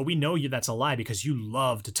 and he goes, "Oh, we know you. That's a lie because you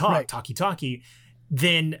love to talk, right. talkie."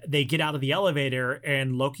 Then they get out of the elevator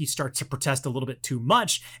and Loki starts to protest a little bit too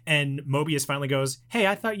much, and Mobius finally goes, "Hey,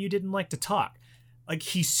 I thought you didn't like to talk." Like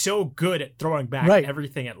he's so good at throwing back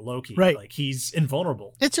everything at Loki. Right. Like he's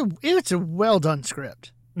invulnerable. It's a well done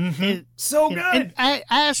script. Mm-hmm. So good. And I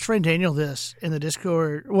asked friend Daniel this in the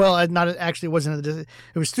Discord. Well, not actually, it wasn't in the.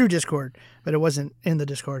 It was through Discord, but it wasn't in the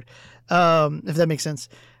Discord. If that makes sense.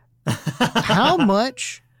 How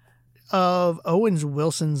much of Owen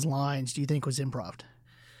Wilson's lines do you think was improv?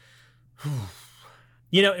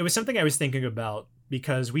 It was something I was thinking about,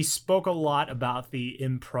 because we spoke a lot about the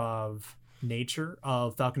improv nature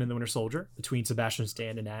of Falcon and the Winter Soldier between Sebastian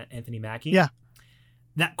Stan and Anthony Mackie. Yeah.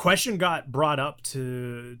 That question got brought up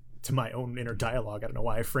to my own inner dialogue. I don't know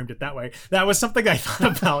why I framed it that way. That was something I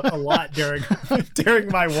thought about a lot during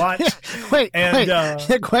my watch. Yeah, wait.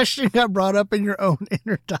 The question got brought up in your own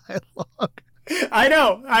inner dialogue. I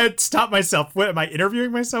know. I had stopped myself. What, am I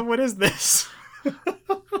interviewing myself? What is this?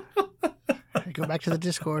 Go back to the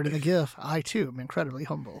Discord and the GIF. I too am incredibly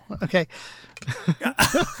humble. Okay.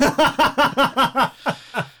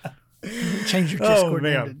 Change your Discord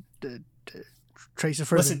name to Tracer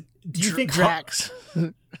for. Listen, do you think Drax?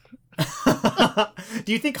 Do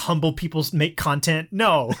you think humble people make content?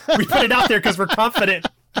 No, we put it out there because we're confident.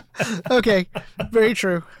 Okay, very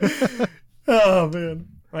true. Oh man,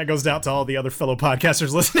 that goes out to all the other fellow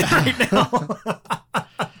podcasters listening right now.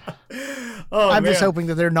 I'm just hoping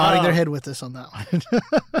that they're nodding their head with us on that one.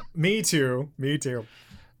 Me too.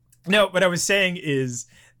 No, what I was saying is,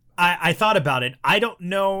 I thought about it. I don't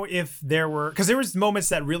know if there was moments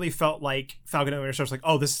that really felt like Falcon and the Winter Soldier was like,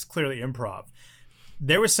 oh, this is clearly improv.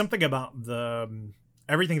 There was something about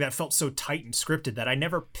everything that felt so tight and scripted that I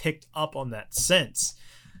never picked up on that sense.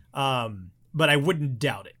 But I wouldn't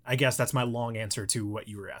doubt it. I guess that's my long answer to what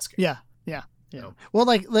you were asking. Yeah. So. Well,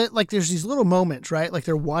 like there's these little moments, right? Like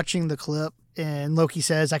they're watching the clip and Loki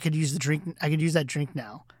says, I could use that drink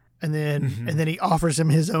now. And then he offers him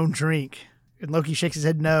his own drink. And Loki shakes his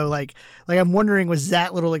head no. Like I'm wondering, was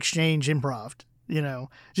that little exchange improv?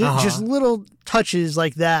 Just little touches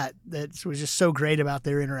like that was just so great about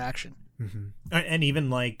their interaction. Mm-hmm. And even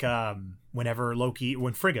like when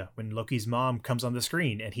Loki's mom comes on the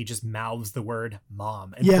screen and he just mouths the word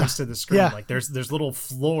mom and points to the screen. Yeah. Like there's little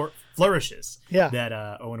flourishes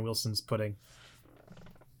that Owen Wilson's putting.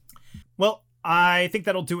 Well, I think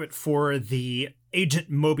that'll do it for the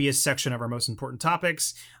Agent Mobius section of our most important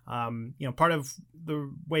topics. Part of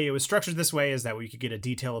the way it was structured this way is that we could get a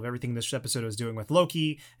detail of everything this episode was doing with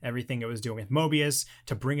Loki, everything it was doing with Mobius,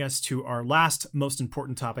 to bring us to our last most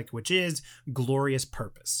important topic, which is glorious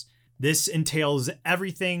purpose. This entails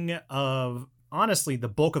everything of, honestly, the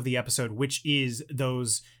bulk of the episode, which is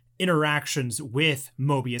those interactions with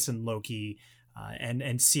Mobius and Loki,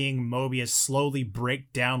 and seeing Mobius slowly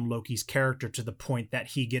break down Loki's character to the point that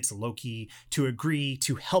he gets Loki to agree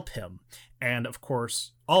to help him. And of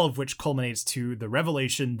course, all of which culminates to the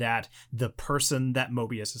revelation that the person that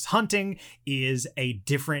Mobius is hunting is a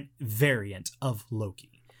different variant of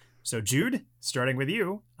Loki. So Jude, starting with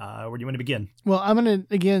you, where do you want to begin? Well, I'm going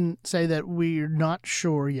to again say that we're not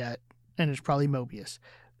sure yet, and it's probably Mobius.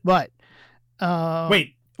 But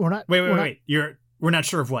wait. We're not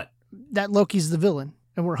sure of what? That Loki's the villain,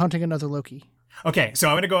 and we're hunting another Loki. Okay, so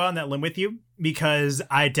I'm going to go on that limb with you, because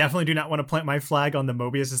I definitely do not want to plant my flag on the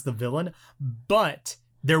Mobius as the villain, but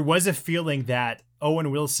there was a feeling that Owen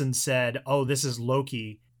Wilson said, oh, this is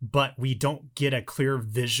Loki, but we don't get a clear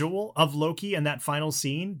visual of Loki in that final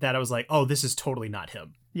scene, that I was like, oh, this is totally not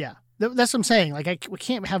him. Yeah. That's what I'm saying. Like, we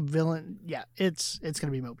can't have villain. Yeah, it's going to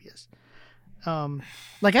be Mobius.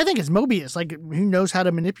 Like, I think it's Mobius. Like, who knows how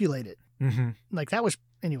to manipulate it? Mm-hmm. Like, that was,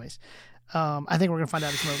 anyways. I think we're going to find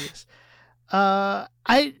out it's Mobius.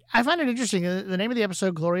 I find it interesting. The name of the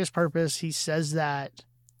episode, Glorious Purpose, he says that,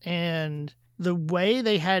 and the way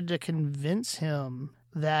they had to convince him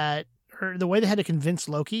that, or the way they had to convince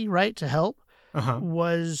Loki, right, to help,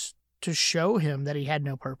 was to show him that he had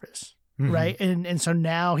no purpose, right? And so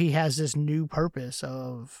now he has this new purpose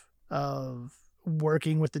of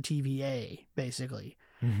working with the TVA, basically.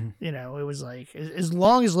 You know, it was like, as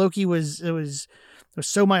long as Loki was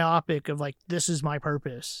so myopic of like, this is my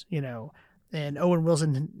purpose, you know, and Owen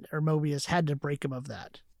Wilson or Mobius had to break him of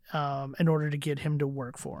that in order to get him to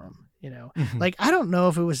work for him, you know. Like, I don't know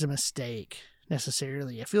if it was a mistake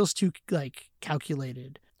necessarily. It feels too like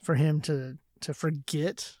calculated for him to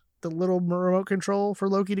forget the little remote control for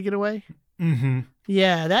Loki to get away.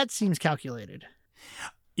 Yeah, that seems calculated.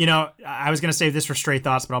 You know, I was going to save this for Stray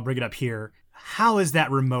Thoughts, but I'll bring it up here. How is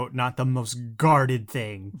that remote not the most guarded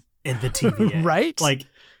thing in the TVA? Right? Like,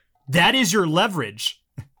 that is your leverage.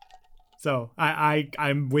 So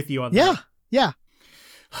I'm with you on that. Yeah.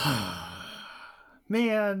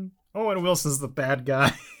 Man, Owen Wilson's the bad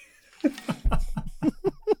guy.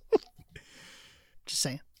 Just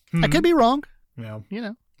saying. I could be wrong. Yeah. You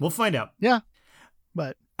know. We'll find out. Yeah.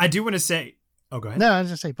 But I do want to say, oh, go ahead. No, I was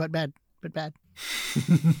going to say, but bad.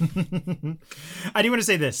 I do want to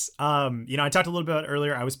say this. You know, I talked a little bit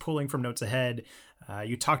earlier. I was pulling from notes ahead.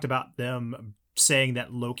 You talked about them saying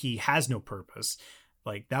that Loki has no purpose.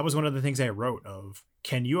 Like, that was one of the things I wrote of,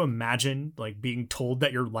 can you imagine like being told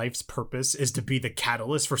that your life's purpose is to be the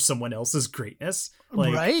catalyst for someone else's greatness?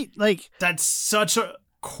 Like, right? Like, that's such a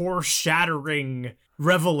core shattering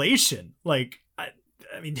revelation. Like,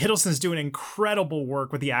 I mean, Hiddleston's doing incredible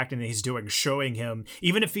work with the acting that he's doing, showing him,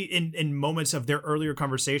 even if he, in moments of their earlier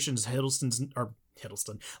conversations,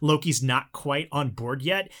 Loki's not quite on board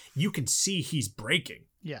yet, you can see he's breaking.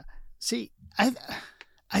 Yeah. See, I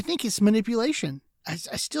think it's manipulation. I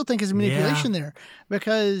still think it's manipulation there,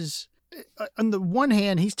 because on the one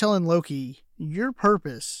hand, he's telling Loki, your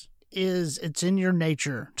purpose is, it's in your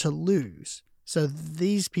nature to lose. So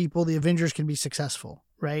these people, the Avengers, can be successful,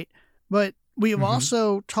 right? But we have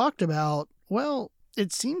also talked about, well,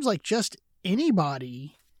 it seems like just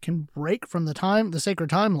anybody can break from the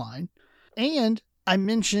sacred timeline. And I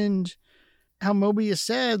mentioned how Mobius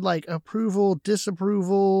said, like, approval,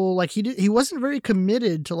 disapproval, like he wasn't very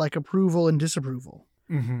committed to like approval and disapproval.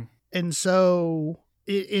 And so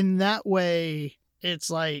in that way,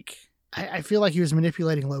 it's like, I feel like he was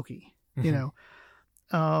manipulating Loki, you know?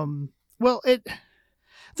 Well,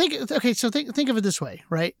 think of it this way,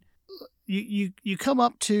 right? You come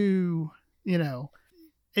up to, you know,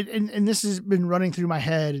 and this has been running through my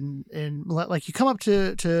head, and like, you come up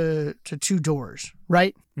to two doors,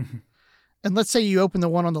 right? And let's say you open the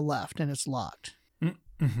one on the left and it's locked.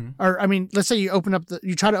 Or, I mean, let's say you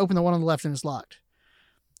you try to open the one on the left and it's locked.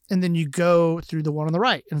 And then you go through the one on the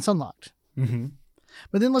right and it's unlocked.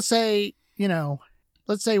 But then let's say you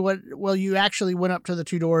actually went up to the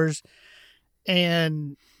two doors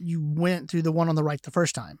and you went through the one on the right the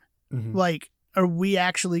first time. Like, are we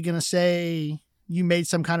actually going to say you made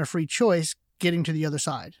some kind of free choice getting to the other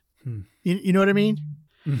side? You know what I mean?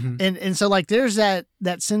 And so, like, there's that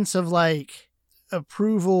sense of like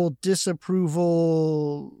approval,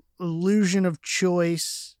 disapproval, illusion of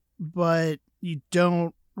choice, but you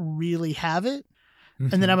don't really have it.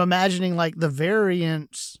 And then I'm imagining like the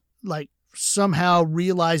variants, like somehow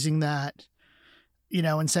realizing that, you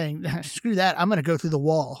know, and saying, screw that, I'm going to go through the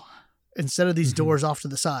wall instead of these doors off to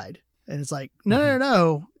the side. And it's like,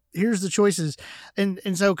 no, here's the choices. And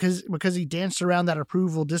so, because he danced around that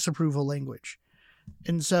approval, disapproval language.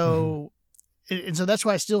 And so, and so that's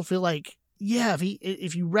why I still feel like, yeah,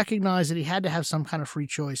 if you recognize that he had to have some kind of free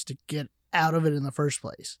choice to get out of it in the first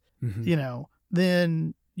place, you know,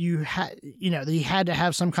 then he had to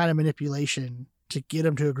have some kind of manipulation to get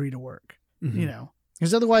him to agree to work, you know,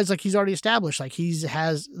 because otherwise, like, he's already established, like,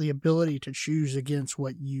 has the ability to choose against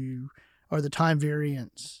what you, or the time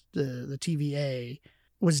variance, the TVA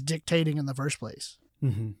was dictating in the first place,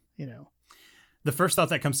 you know. The first thought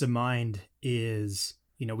that comes to mind is,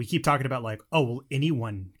 you know, we keep talking about like, oh, well,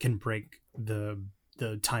 anyone can break the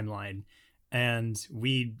timeline. And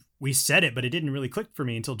we said it, but it didn't really click for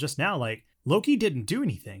me until just now. Like, Loki didn't do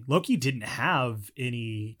anything. Loki didn't have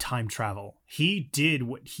any time travel. He did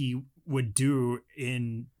what he would do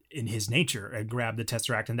in his nature and grab the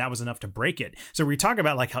Tesseract, and that was enough to break it. So we talk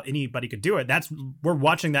about like how anybody could do it. We're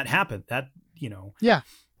watching that happen. That, you know, yeah,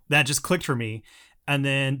 that just clicked for me. And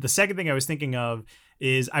then the second thing I was thinking of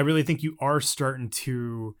is I really think you are starting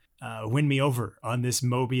to win me over on this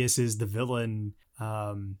Mobius is the villain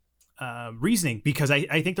reasoning, because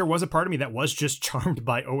I think there was a part of me that was just charmed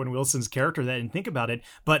by Owen Wilson's character that didn't think about it.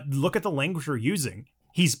 But look at the language we're using.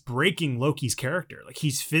 He's breaking Loki's character. Like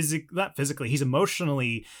he's not physically, he's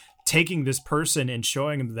emotionally taking this person and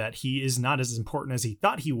showing him that he is not as important as he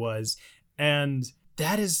thought he was. And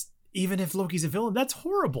that is, even if Loki's a villain, that's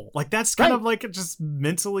horrible. Like that's kind of like just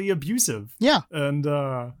mentally abusive. Yeah. And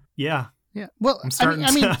yeah. Well, I'm starting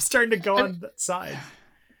to go on that side.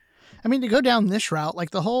 I mean, to go down this route, like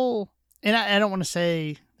the whole, and I don't want to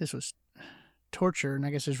say this was torture, and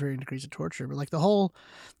I guess there's varying degrees of torture, but like the whole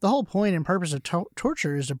point and purpose of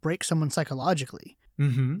torture is to break someone psychologically,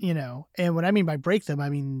 you know. And what I mean by break them, I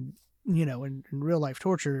mean, you know, in real life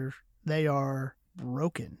torture, they are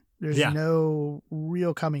broken. There's no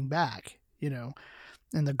real coming back, you know,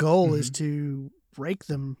 and the goal is to break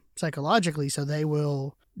them psychologically so they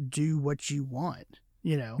will do what you want,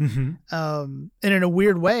 you know. And in a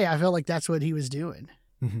weird way, I felt like that's what he was doing.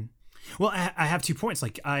 Well, I have 2 points.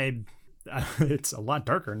 Like it's a lot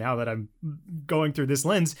darker now that I'm going through this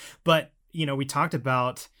lens, but you know, we talked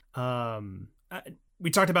about the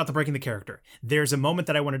breaking the character. There's a moment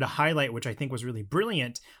that I wanted to highlight, which I think was really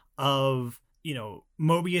brilliant, of, you know,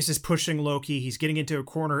 Mobius is pushing Loki. He's getting into a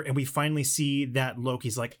corner, and we finally see that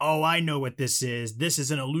Loki's like, oh, I know what this is. This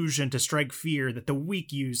is an illusion to strike fear that the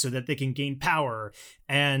weak use so that they can gain power.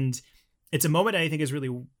 And it's a moment I think is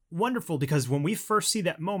really wonderful, because when we first see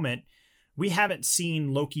that moment, we haven't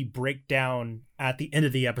seen Loki break down at the end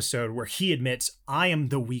of the episode where he admits, I am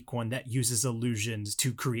the weak one that uses illusions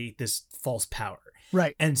to create this false power.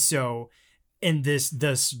 Right. And so in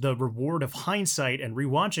the reward of hindsight and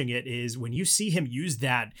rewatching it is when you see him use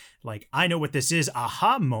that, like, I know what this is,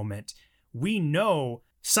 aha moment, we know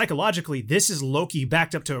psychologically this is Loki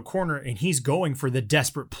backed up to a corner and he's going for the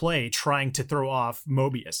desperate play trying to throw off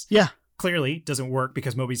Mobius. Yeah. Clearly doesn't work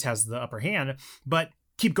because Mobius has the upper hand, but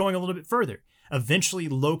keep going a little bit further. Eventually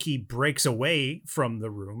Loki breaks away from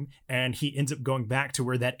the room and he ends up going back to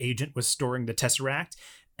where that agent was storing the Tesseract,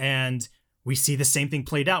 and we see the same thing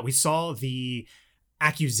played out. We saw the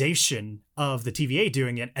accusation of the TVA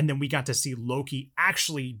doing it, and then we got to see Loki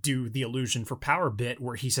actually do the illusion for power bit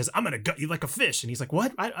where he says, I'm gonna gut you like a fish, and he's like,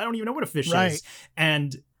 what? I don't even know what a fish is.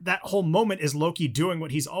 And that whole moment is Loki doing what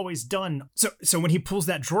he's always done. So when he pulls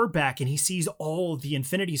that drawer back and he sees all the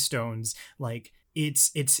Infinity Stones, like,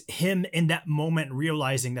 it's him in that moment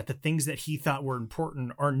realizing that the things that he thought were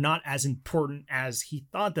important are not as important as he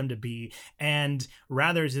thought them to be. And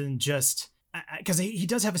rather than just, because he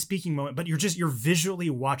does have a speaking moment, but you're visually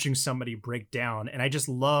watching somebody break down. And I just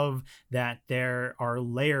love that there are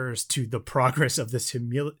layers to the progress of this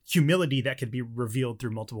humility that could be revealed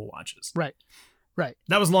through multiple watches. Right.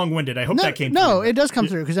 That was long-winded. I hope that came through. No, it does come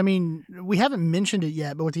through, because I mean, we haven't mentioned it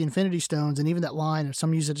yet, but with the Infinity Stones and even that line of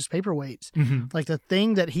some use it as paperweights, like the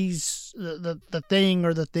thing that he's the thing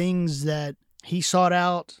or the things that he sought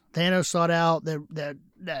out, Thanos sought out,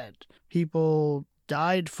 that people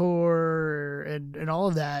died for, and all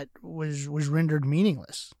of that was rendered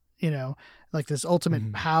meaningless. You know, like this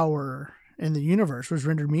ultimate power in the universe was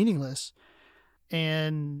rendered meaningless,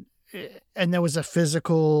 and there was a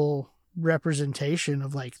physical representation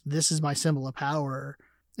of like, this is my symbol of power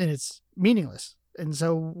and it's meaningless, and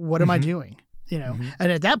so what am I doing, you know?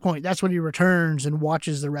 And at that point, that's when he returns and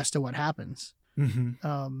watches the rest of what happens. And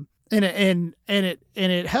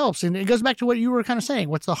it helps, and it goes back to what you were kind of saying,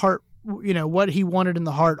 what's the heart, you know, what he wanted in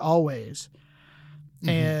the heart always.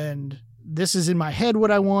 And this is in my head,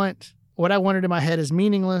 what I wanted in my head is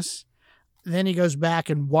meaningless. Then he goes back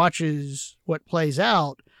and watches what plays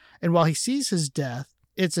out, and while he sees his death,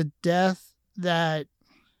 it's a death that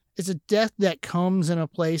comes in a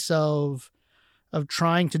place of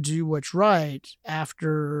trying to do what's right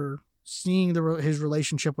after seeing his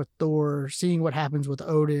relationship with Thor, seeing what happens with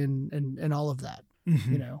Odin and all of that,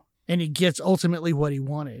 you know, and he gets ultimately what he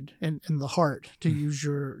wanted in the heart, to use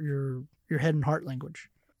your head and heart language.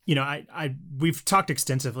 You know, we've talked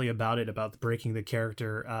extensively about the breaking the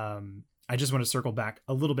character. I just want to circle back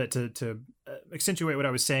a little bit to accentuate what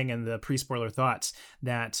I was saying in the pre-spoiler thoughts,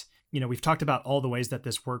 that, you know, we've talked about all the ways that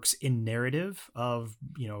this works in narrative of,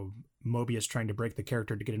 you know, Mobius trying to break the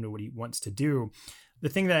character to get into what he wants to do. The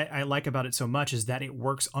thing that I like about it so much is that it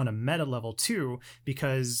works on a meta level too,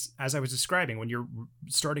 because as I was describing, when you're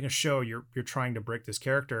starting a show, you're trying to break this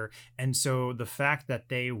character. And so the fact that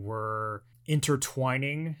they were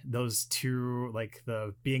intertwining those two, like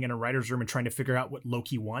the being in a writer's room and trying to figure out what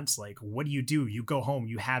Loki wants. Like, what do? You go home,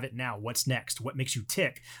 you have it now. What's next? What makes you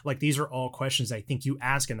tick? Like, these are all questions I think you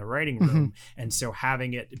ask in the writing room. And so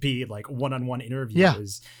having it be like one-on-one interview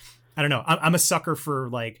is, I don't know. I'm a sucker for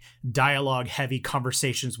like dialogue heavy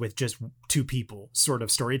conversations with just two people sort of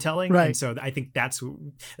storytelling. Right. And so I think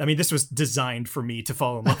this was designed for me to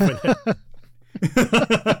fall in love with it.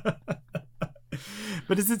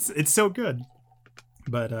 But it's so good.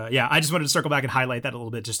 But I just wanted to circle back and highlight that a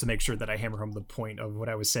little bit just to make sure that I hammer home the point of what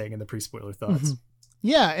I was saying in the pre-spoiler thoughts.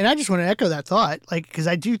 Yeah, and I just want to echo that thought, like, because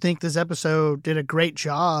I do think this episode did a great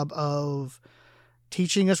job of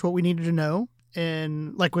teaching us what we needed to know.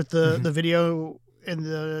 And like with the video and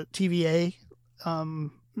the TVA,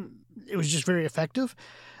 it was just very effective.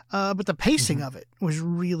 But the pacing of it was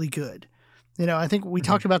really good. You know, I think we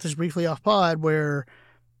talked about this briefly off pod where,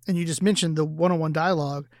 and you just mentioned the one-on-one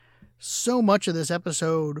dialogue. So much of this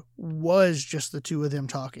episode was just the two of them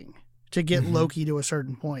talking to get Loki to a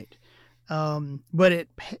certain point. But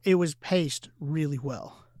it was paced really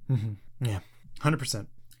well. Yeah, 100%.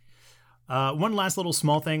 One last little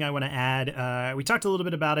small thing I want to add. We talked a little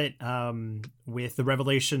bit about it with the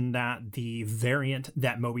revelation that the variant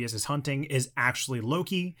that Mobius is hunting is actually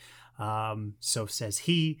Loki. So says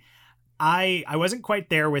he. I wasn't quite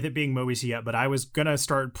there with it being Mobius yet, but I was going to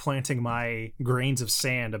start planting my grains of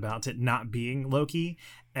sand about it not being Loki.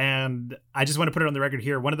 And I just want to put it on the record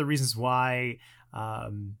here. One of the reasons why,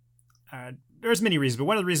 there's many reasons, but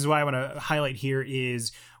one of the reasons why I want to highlight here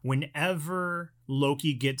is whenever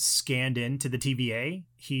Loki gets scanned into the TVA,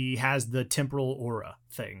 he has the temporal aura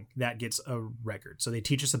thing that gets a record. So they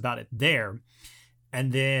teach us about it there.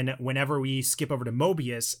 And then whenever we skip over to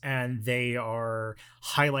Mobius and they are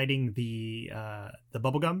highlighting the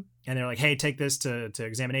bubblegum and they're like, hey, take this to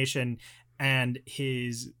examination. And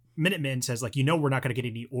his Minuteman says, like, we're not going to get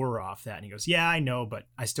any aura off that. And he goes, yeah, I know, but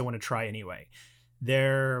I still want to try anyway.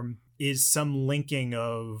 There is some linking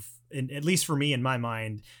of, at least for me in my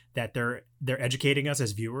mind, that they're educating us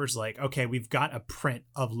as viewers. Like, okay, we've got a print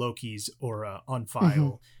of Loki's aura on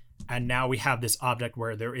file. And now we have this object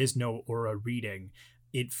where there is no aura reading.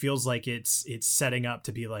 It feels like it's setting up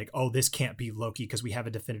to be like, oh, this can't be Loki because we have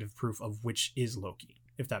a definitive proof of which is Loki,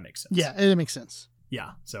 if that makes sense. Yeah, it makes sense.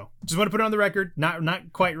 Yeah, so just want to put it on the record.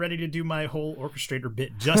 Not quite ready to do my whole orchestrator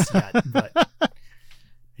bit just yet, but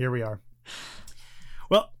here we are.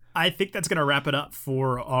 Well, I think that's going to wrap it up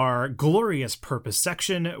for our glorious purpose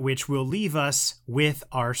section, which will leave us with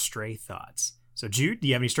our stray thoughts. So, Jude, do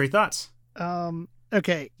you have any stray thoughts?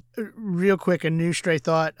 Okay. Real quick, a new stray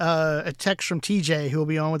thought. A text from TJ, who will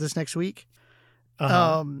be on with us next week.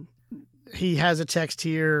 He has a text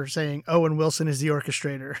here saying Owen Wilson is the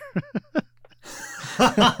orchestrator.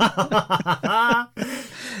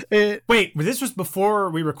 Wait, this was before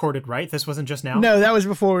we recorded, right? This wasn't just now? No, that was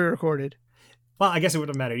before we recorded. Well, I guess it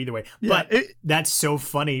wouldn't matter either way. Yeah, but that's so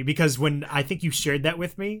funny because when I think you shared that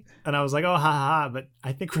with me and I was like, oh, ha, but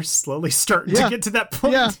I think we're slowly starting to get to that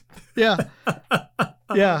point. Yeah.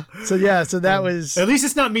 So that was... At least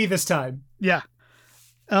it's not me this time. Yeah.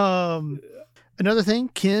 Another thing,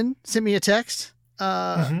 Ken sent me a text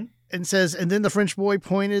and says, and then the French boy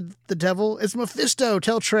pointed the devil. It's Mephisto,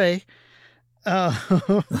 tell Trey.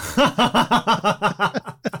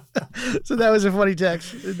 So that was a funny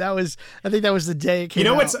text. I think that was the day it came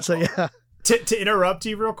out. So yeah. To interrupt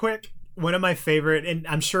you real quick, one of my favorite, and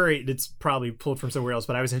I'm sure it's probably pulled from somewhere else,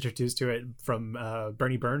 but I was introduced to it from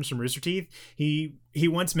Bernie Burns from Rooster Teeth. He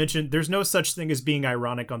once mentioned there's no such thing as being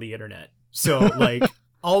ironic on the internet. So like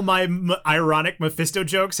all my ironic Mephisto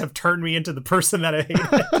jokes have turned me into the person that I hate.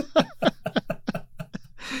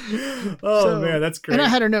 Man, that's great. And I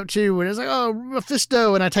had a note too when it was like, oh,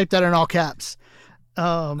 Mephisto, and I typed that in all caps.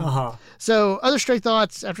 So other stray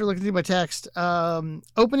thoughts after looking through my text.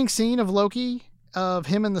 Opening scene of Loki of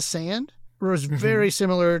him in the sand was very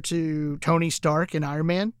similar to Tony Stark in Iron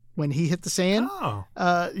Man when he hit the sand.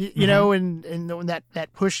 You know, and when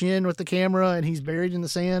that push in with the camera and he's buried in the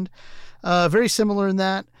sand. Very similar in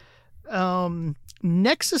that.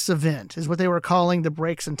 Nexus event is what they were calling the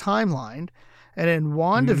breaks in timeline. And in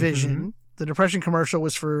WandaVision, the Depression commercial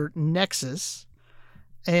was for Nexus.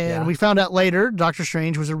 And we found out later, Doctor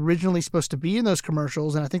Strange was originally supposed to be in those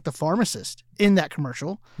commercials, and I think the pharmacist in that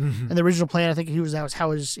commercial. And the original plan, I think that was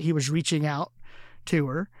how he was reaching out to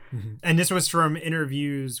her. And this was from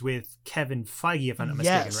interviews with Kevin Feige, if I'm not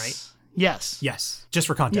mistaken, right? Yes. Just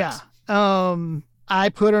for context. Yeah. I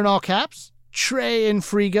put in all caps, Trey and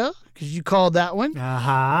Frigga, because you called that one.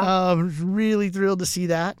 Really thrilled to see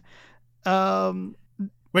that.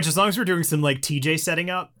 Which, as long as we're doing some like TJ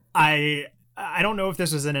setting up, I I don't know if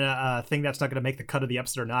this was in a thing that's not going to make the cut of the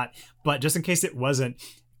episode or not, but just in case it wasn't,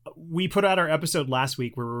 we put out our episode last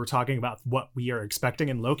week where we were talking about what we are expecting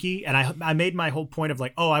in Loki, and I made my whole point of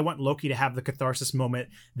like, oh, I want Loki to have the catharsis moment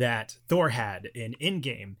that Thor had in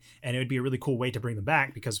Endgame, and it would be a really cool way to bring them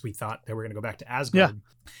back because we thought they were going to go back to Asgard.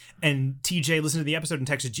 Yeah. And TJ listened to the episode and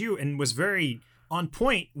texted you and was very on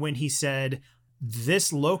point when he said,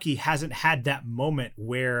 this Loki hasn't had that moment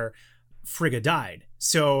where Frigga died.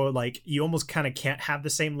 So like you almost kind of can't have the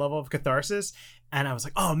same level of catharsis. And I was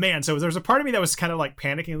like, oh man. So there's a part of me that was kind of like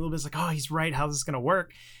panicking a little bit. It's like, oh, he's right. How's this going to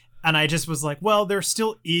work? And I just was like, well, there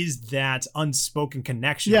still is that unspoken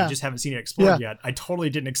connection. Yeah. We just haven't seen it explored yet. I totally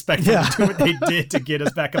didn't expect them to do what they did to get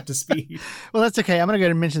us back up to speed. Well, that's okay. I'm going to go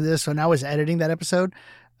ahead and mention this. When I was editing that episode,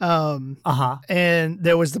 and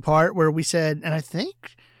there was the part where we said, and I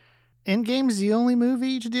think Endgame's the only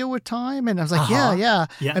movie to deal with time. And I was like, yeah.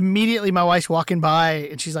 Immediately my wife's walking by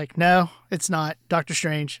and she's like, no, it's not. Doctor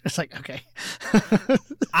Strange. It's like, okay.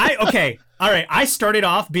 Okay. All right. I started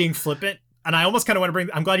off being flippant and I almost kind of want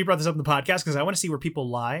to I'm glad you brought this up in the podcast because I want to see where people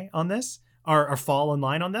lie on this or fall in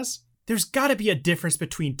line on this. There's got to be a difference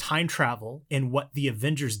between time travel and what the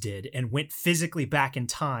Avengers did and went physically back in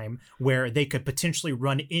time where they could potentially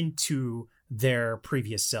run into their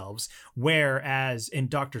previous selves. Whereas in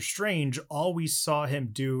Doctor Strange, all we saw him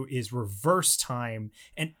do is reverse time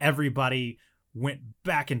and everybody went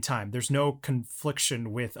back in time. There's no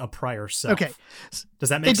confliction with a prior self. Okay. Does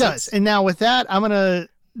that make sense? It does. And now with that, I'm going to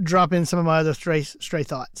drop in some of my other stray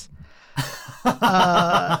thoughts.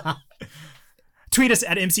 Tweet us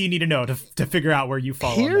at MC You Need to Know to figure out where you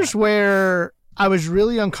fall. Here's where I was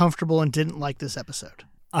really uncomfortable and didn't like this episode.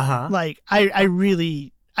 Like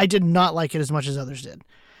I did not like it as much as others did.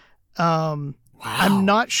 Wow. I'm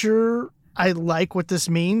not sure I like what this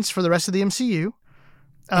means for the rest of the MCU.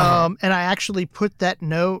 And I actually put that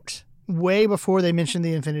note way before they mentioned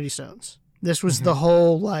the Infinity Stones. This was the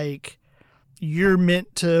whole, like,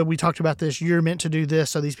 we talked about this, you're meant to do this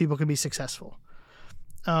so these people can be successful.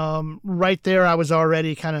 Right there, I was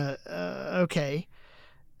already kind of, okay.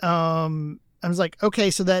 I was like,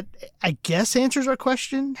 okay, so that I guess answers our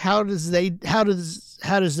question. How does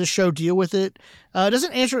this show deal with it? It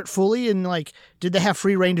doesn't answer it fully. And like, did they have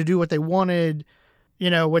free reign to do what they wanted,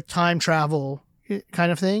 with time travel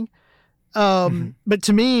kind of thing? But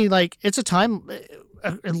to me, like, it's a time,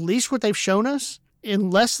 at least what they've shown us,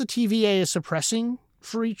 unless the TVA is suppressing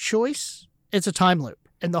free choice, it's a time loop.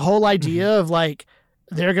 And the whole idea of like,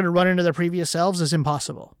 they're going to run into their previous selves is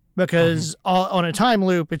impossible. Because on a time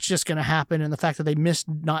loop, it's just going to happen. And the fact that they missed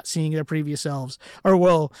not seeing their previous selves, or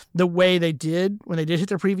well, the way they did when they did hit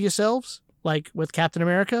their previous selves, like with Captain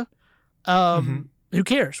America, who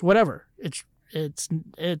cares? Whatever.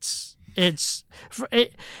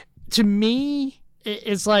 To me,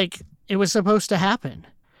 it's like it was supposed to happen.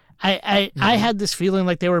 I had this feeling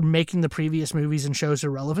like they were making the previous movies and shows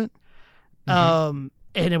irrelevant. And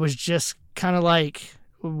it was just kind of like,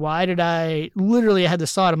 why did I had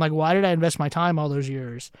this thought. I'm like, why did I invest my time all those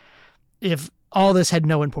years if all this had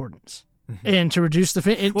no importance? And to reduce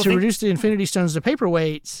the Infinity Stones to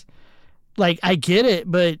paperweights, like, I get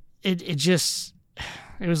it, but it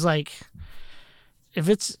was like, if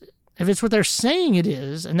it's what they're saying it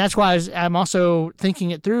is, and that's why I'm also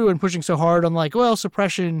thinking it through and pushing so hard on like, well,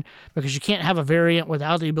 suppression, because you can't have a variant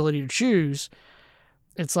without the ability to choose.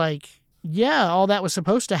 It's like, yeah, all that was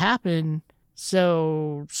supposed to happen.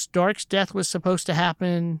 So Stark's death was supposed to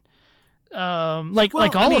happen, of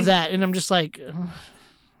that, and I'm just like,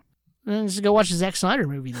 let's go watch the Zack Snyder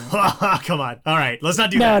movie then. Come on, all right, let's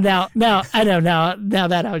not do that. Now I know now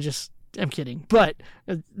that I'm kidding, but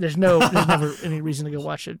there's never any reason to go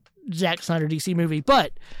watch a Zack Snyder DC movie.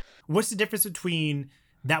 But what's the difference between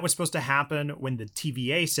that was supposed to happen when the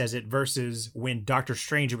TVA says it versus when Doctor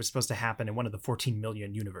Strange it was supposed to happen in one of the 14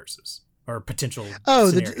 million universes? Or potential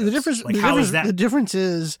scenarios. The difference. Like, how is that? The difference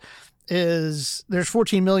is there's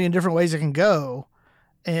 14 million different ways it can go,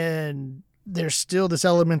 and there's still this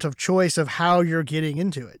element of choice of how you're getting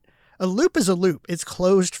into it. A loop is a loop; it's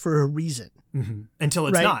closed for a reason until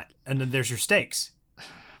it's not, and then there's your stakes. Oh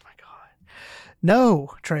my god!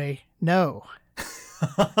 No, Trey, no.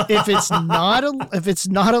 If it's not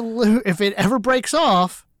a loop, if it ever breaks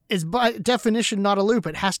off, it's by definition not a loop.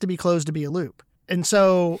 It has to be closed to be a loop. And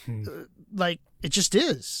so, like, it just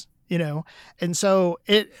is, and so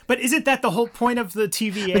But isn't that the whole point of the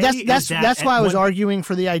TVA? But that's why I was arguing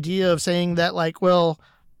for the idea of saying that, like, well,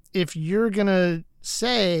 if you're going to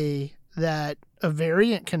say that a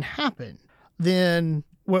variant can happen, then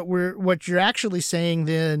what you're actually saying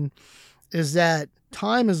then is that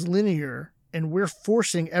time is linear and we're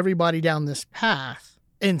forcing everybody down this path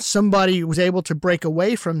and somebody was able to break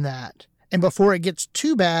away from that. And before it gets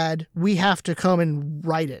too bad, we have to come and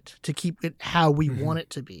write it to keep it how we want it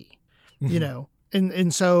to be, you know?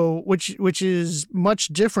 And so, which is much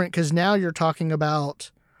different, because now you're talking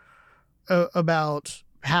about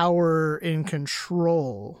power and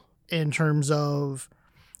control in terms of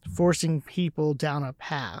forcing people down a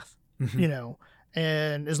path, you know?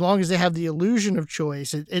 And as long as they have the illusion of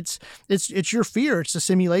choice, it's your fear. It's the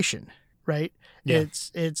simulation, right? Yeah.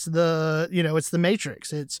 It's the, you know, it's the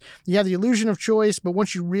Matrix. You have the illusion of choice, but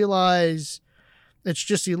once you realize it's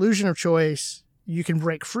just the illusion of choice, you can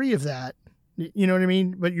break free of that. You know what I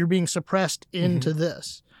mean? But you're being suppressed into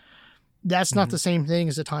this. That's not the same thing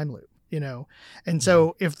as a time loop, you know? And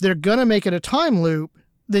so if they're going to make it a time loop,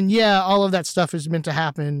 then yeah, all of that stuff is meant to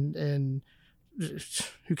happen, and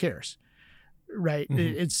who cares? Right.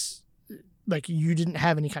 It's like, you didn't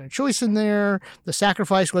have any kind of choice in there. The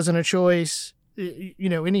sacrifice wasn't a choice, you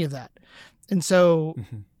know, any of that. And so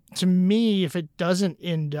to me, if it doesn't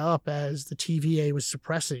end up as the TVA was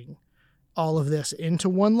suppressing all of this into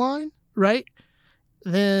one line, right,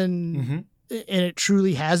 then, and it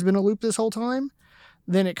truly has been a loop this whole time,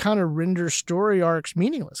 then it kind of renders story arcs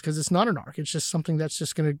meaningless, because it's not an arc. It's just something that's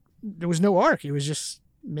just going to, there was no arc. It was just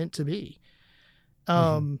meant to be.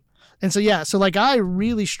 And so, yeah, so like I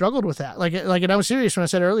really struggled with that. Like, and I was serious when I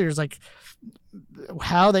said earlier, it's like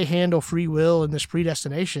how they handle free will and this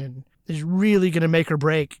predestination is really going to make or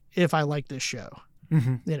break if I like this show,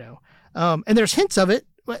 you know? And there's hints of it.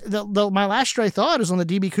 My last stray thought is on the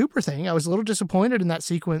DB Cooper thing. I was a little disappointed in that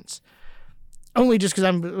sequence, only just because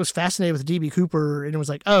I was fascinated with DB Cooper, and it was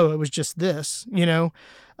like, oh, it was just this, you know?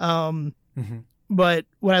 But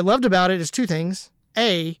what I loved about it is two things.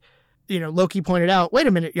 A, you know, Loki pointed out, wait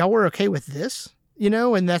a minute, y'all were okay with this, you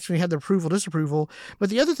know? And that's when he had the approval, disapproval. But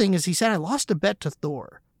the other thing is, he said, I lost a bet to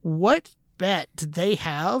Thor. What bet did they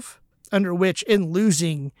have under which, in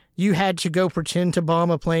losing, you had to go pretend to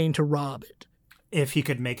bomb a plane to rob it? If he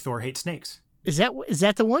could make Thor hate snakes. Is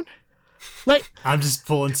that the one? Like, I'm just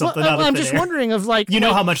pulling something out of I'm thin just air. wondering of like, you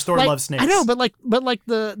know how much Thor loves snakes. I know, but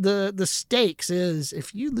the stakes is,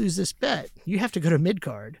 if you lose this bet, you have to go to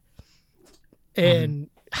Midgard and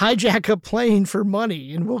hijack a plane for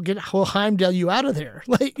money, and we'll Heimdall you out of there.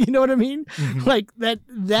 Like, you know what I mean? Like that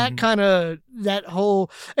kind of, that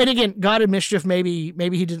whole, and again, God of Mischief, maybe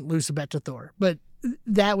he didn't lose the bet to Thor, but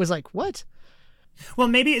that was like, what? Well,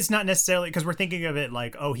 maybe it's not necessarily, because we're thinking of it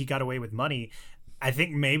like, oh, he got away with money. I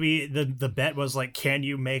think maybe the bet was like, can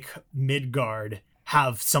you make Midgard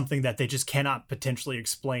have something that they just cannot potentially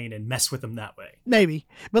explain and mess with them that way? Maybe,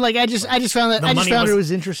 but like I just found it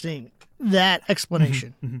was interesting, that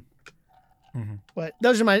explanation. But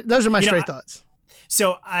those are my stray thoughts.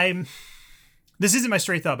 So this isn't my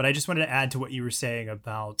stray thought, but I just wanted to add to what you were saying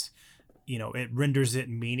about, you know, it renders it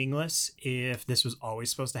meaningless if this was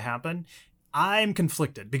always supposed to happen. I'm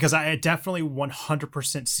conflicted, because I definitely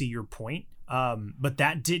 100% see your point. But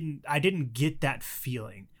I didn't get that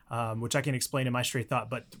feeling, which I can explain in my straight thought.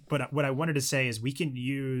 But what I wanted to say is, we can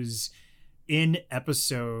use in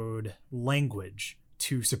episode language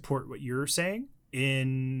to support what you're saying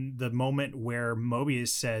in the moment where Mobius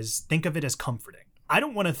says, think of it as comforting. I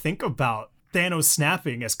don't want to think about Thanos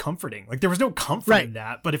snapping as comforting. Like, there was no comfort in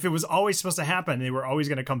that. But if it was always supposed to happen, they were always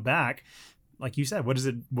going to come back. Like you said, what does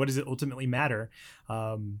it ultimately matter?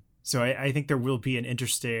 So I think there will be an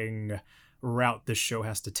interesting route this show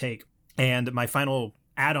has to take. And my final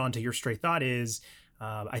add-on to your stray thought is,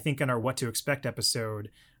 I think in our What to Expect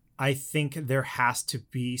episode, I think there has to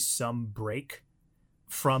be some break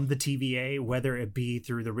from the TVA, whether it be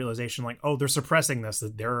through the realization like, oh, they're suppressing this,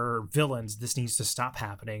 that they're villains, this needs to stop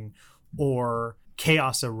happening, or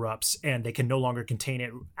chaos erupts and they can no longer contain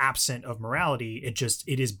it absent of morality.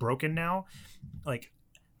 It is broken now. Like,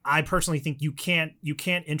 I personally think you can't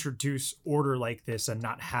introduce order like this and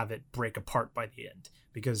not have it break apart by the end,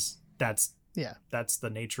 because that's the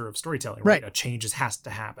nature of storytelling, right? A change has to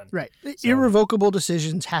happen. Right. So, irrevocable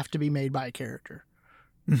decisions have to be made by a character.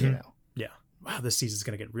 You know. Yeah. Wow, this season's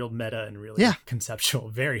gonna get real meta and really conceptual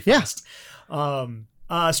very fast.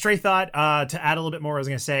 Stray thought, to add a little bit more, I was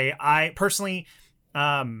gonna say, I personally,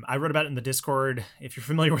 I wrote about it in the Discord. If you're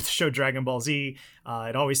familiar with the show Dragon Ball Z,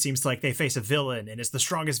 it always seems like they face a villain and it's the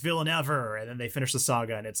strongest villain ever, and then they finish the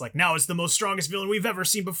saga and it's like, now it's the most strongest villain we've ever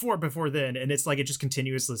seen before then, and it's like, it just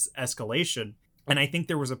continues this escalation. And I think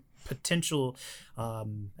there was a potential,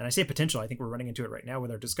 and I say potential, I think we're running into it right now with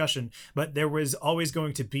our discussion, but there was always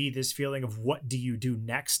going to be this feeling of, what do you do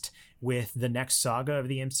next with the next saga of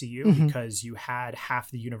the MCU? Because you had half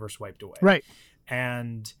the universe wiped away. Right.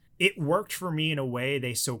 And it worked for me in a way.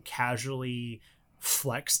 They so casually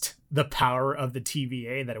flexed the power of the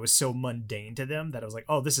TVA, that it was so mundane to them that I was like,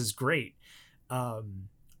 oh, this is great.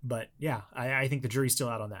 But yeah, I think the jury's still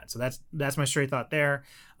out on that. So that's my stray thought there.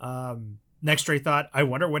 Next stray thought, I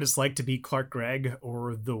wonder what it's like to be Clark Gregg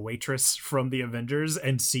or the waitress from the Avengers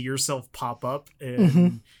and see yourself pop up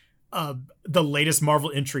in the latest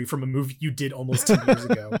Marvel entry from a movie you did almost 10 years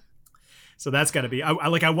ago. So that's got to be,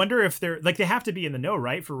 I wonder if they're like, they have to be in the know,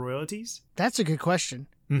 right? For royalties. That's a good question.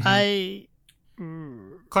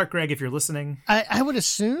 Clark Gregg, if you're listening, I would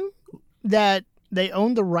assume that they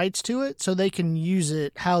own the rights to it so they can use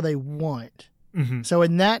it how they want. So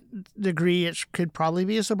in that degree, it could probably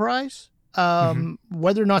be a surprise.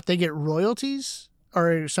 Whether or not they get royalties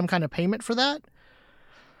or some kind of payment for that,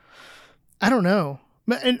 I don't know.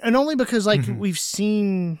 But and only because like we've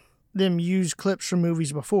seen them use clips from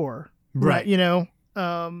movies before, right? You know,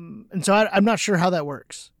 and so I'm not sure how that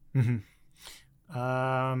works.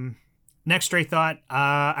 Next stray thought,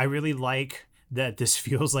 I really like that this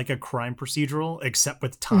feels like a crime procedural, except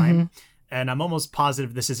with time. And I'm almost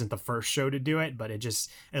positive this isn't the first show to do it, but it just,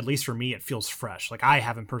 at least for me, it feels fresh. Like I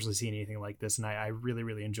haven't personally seen anything like this, and I really,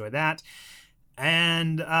 really enjoy that.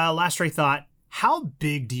 And last stray thought, how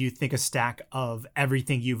big do you think a stack of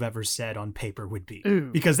everything you've ever said on paper would be?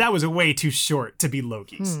 Because that was a way too short to be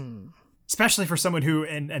Loki's. Especially for someone who,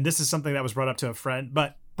 and this is something that was brought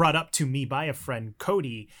up to me by a friend,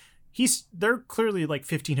 Cody. They're clearly like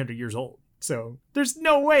 1,500 years old. So there's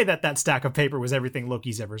no way that stack of paper was everything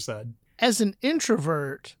Loki's ever said. As an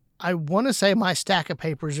introvert, I want to say my stack of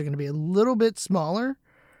papers are going to be a little bit smaller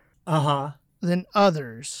than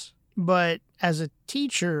others. But as a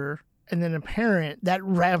teacher and then a parent, that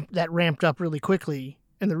ramped up really quickly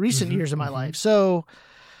in the recent years of my life. So,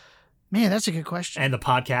 man, that's a good question. And the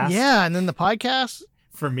podcast. Yeah, and then the podcast.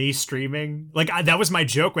 For me, streaming, like that was my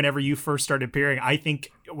joke whenever you first started appearing. I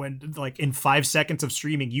think when like in 5 seconds of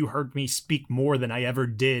streaming, you heard me speak more than I ever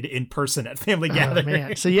did in person at family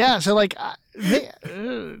gathering. So yeah, so like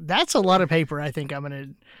that's a lot of paper. I think I'm gonna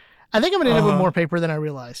end up with more paper than I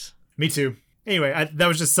realize. Me too. Anyway, that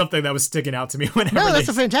was just something that was sticking out to me whenever. No, that's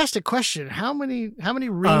a fantastic question. How many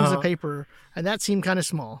reams of paper? And that seemed kind of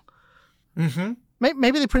small.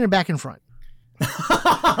 Maybe they printed back in front.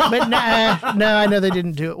 But no, I know they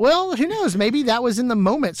didn't do it. Well, who knows? Maybe that was in the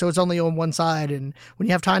moment, so it's only on one side, and when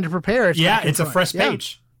you have time to prepare, it's a fresh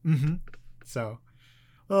page. So,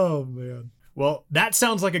 oh man. Well, that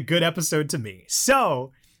sounds like a good episode to me.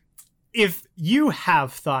 So, if you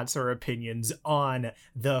have thoughts or opinions on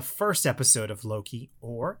the first episode of Loki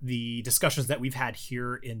or the discussions that we've had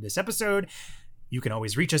here in this episode, you can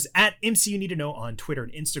always reach us at MCU Need to Know on Twitter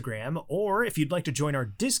and Instagram, or if you'd like to join our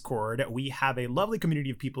Discord, we have a lovely community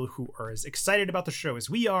of people who are as excited about the show as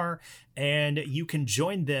we are, and you can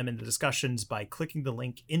join them in the discussions by clicking the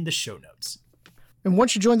link in the show notes. And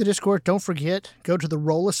once you join the Discord, don't forget, go to the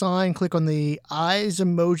roll a sign, click on the eyes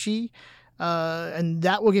emoji, and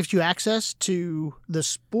that will give you access to the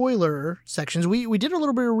spoiler sections. We did a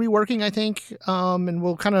little bit of reworking, I think, and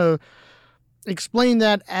we'll kind of explain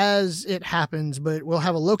that as it happens, but we'll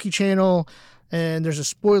have a Loki channel, and there's a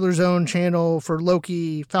spoiler zone channel for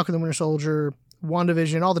Loki, Falcon the Winter Soldier,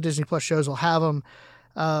 WandaVision, all the Disney Plus shows will have them.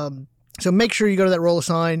 So make sure you go to that roll a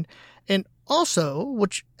sign. And also,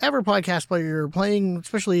 whichever podcast player you're playing,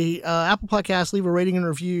 especially Apple Podcasts, leave a rating and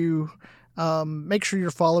review. Make sure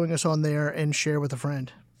you're following us on there and share with a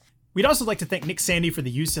friend. We'd also like to thank Nick Sandy for the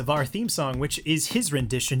use of our theme song, which is his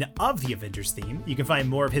rendition of the Avengers theme. You can find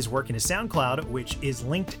more of his work in his SoundCloud, which is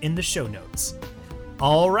linked in the show notes.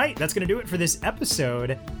 All right, that's going to do it for this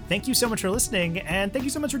episode. Thank you so much for listening, and thank you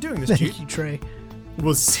so much for doing this, Jude. Thank you, Trey.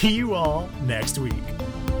 We'll see you all next week.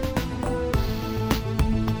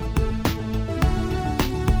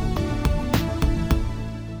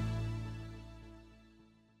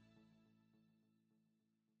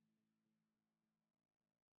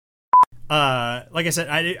 Like I said,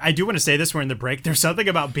 I do want to say this, we're in the break. There's something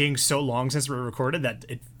about being so long since we recorded that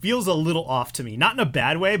it feels a little off to me. Not in a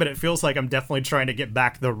bad way, but it feels like I'm definitely trying to get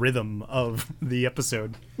back the rhythm of the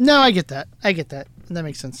episode. No, I get that. That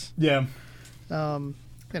makes sense. Yeah. It's going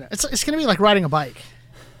to be like riding a bike.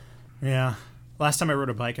 Yeah. Last time I rode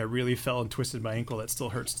a bike, I really fell and twisted my ankle. That still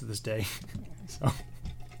hurts to this day. So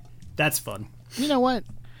that's fun. You know what?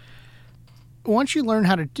 Once you learn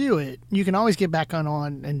how to do it, you can always get back on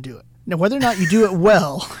and do it. Now, whether or not you do it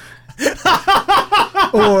well,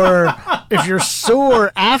 or if you're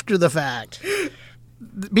sore after the fact,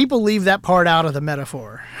 people leave that part out of the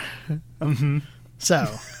metaphor.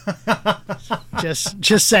 So,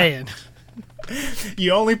 just saying.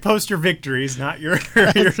 You only post your victories, not your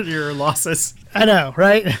losses. I know,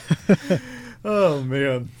 right? Oh,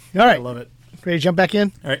 man. All right. I love it. Ready to jump back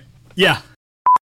in? All right. Yeah.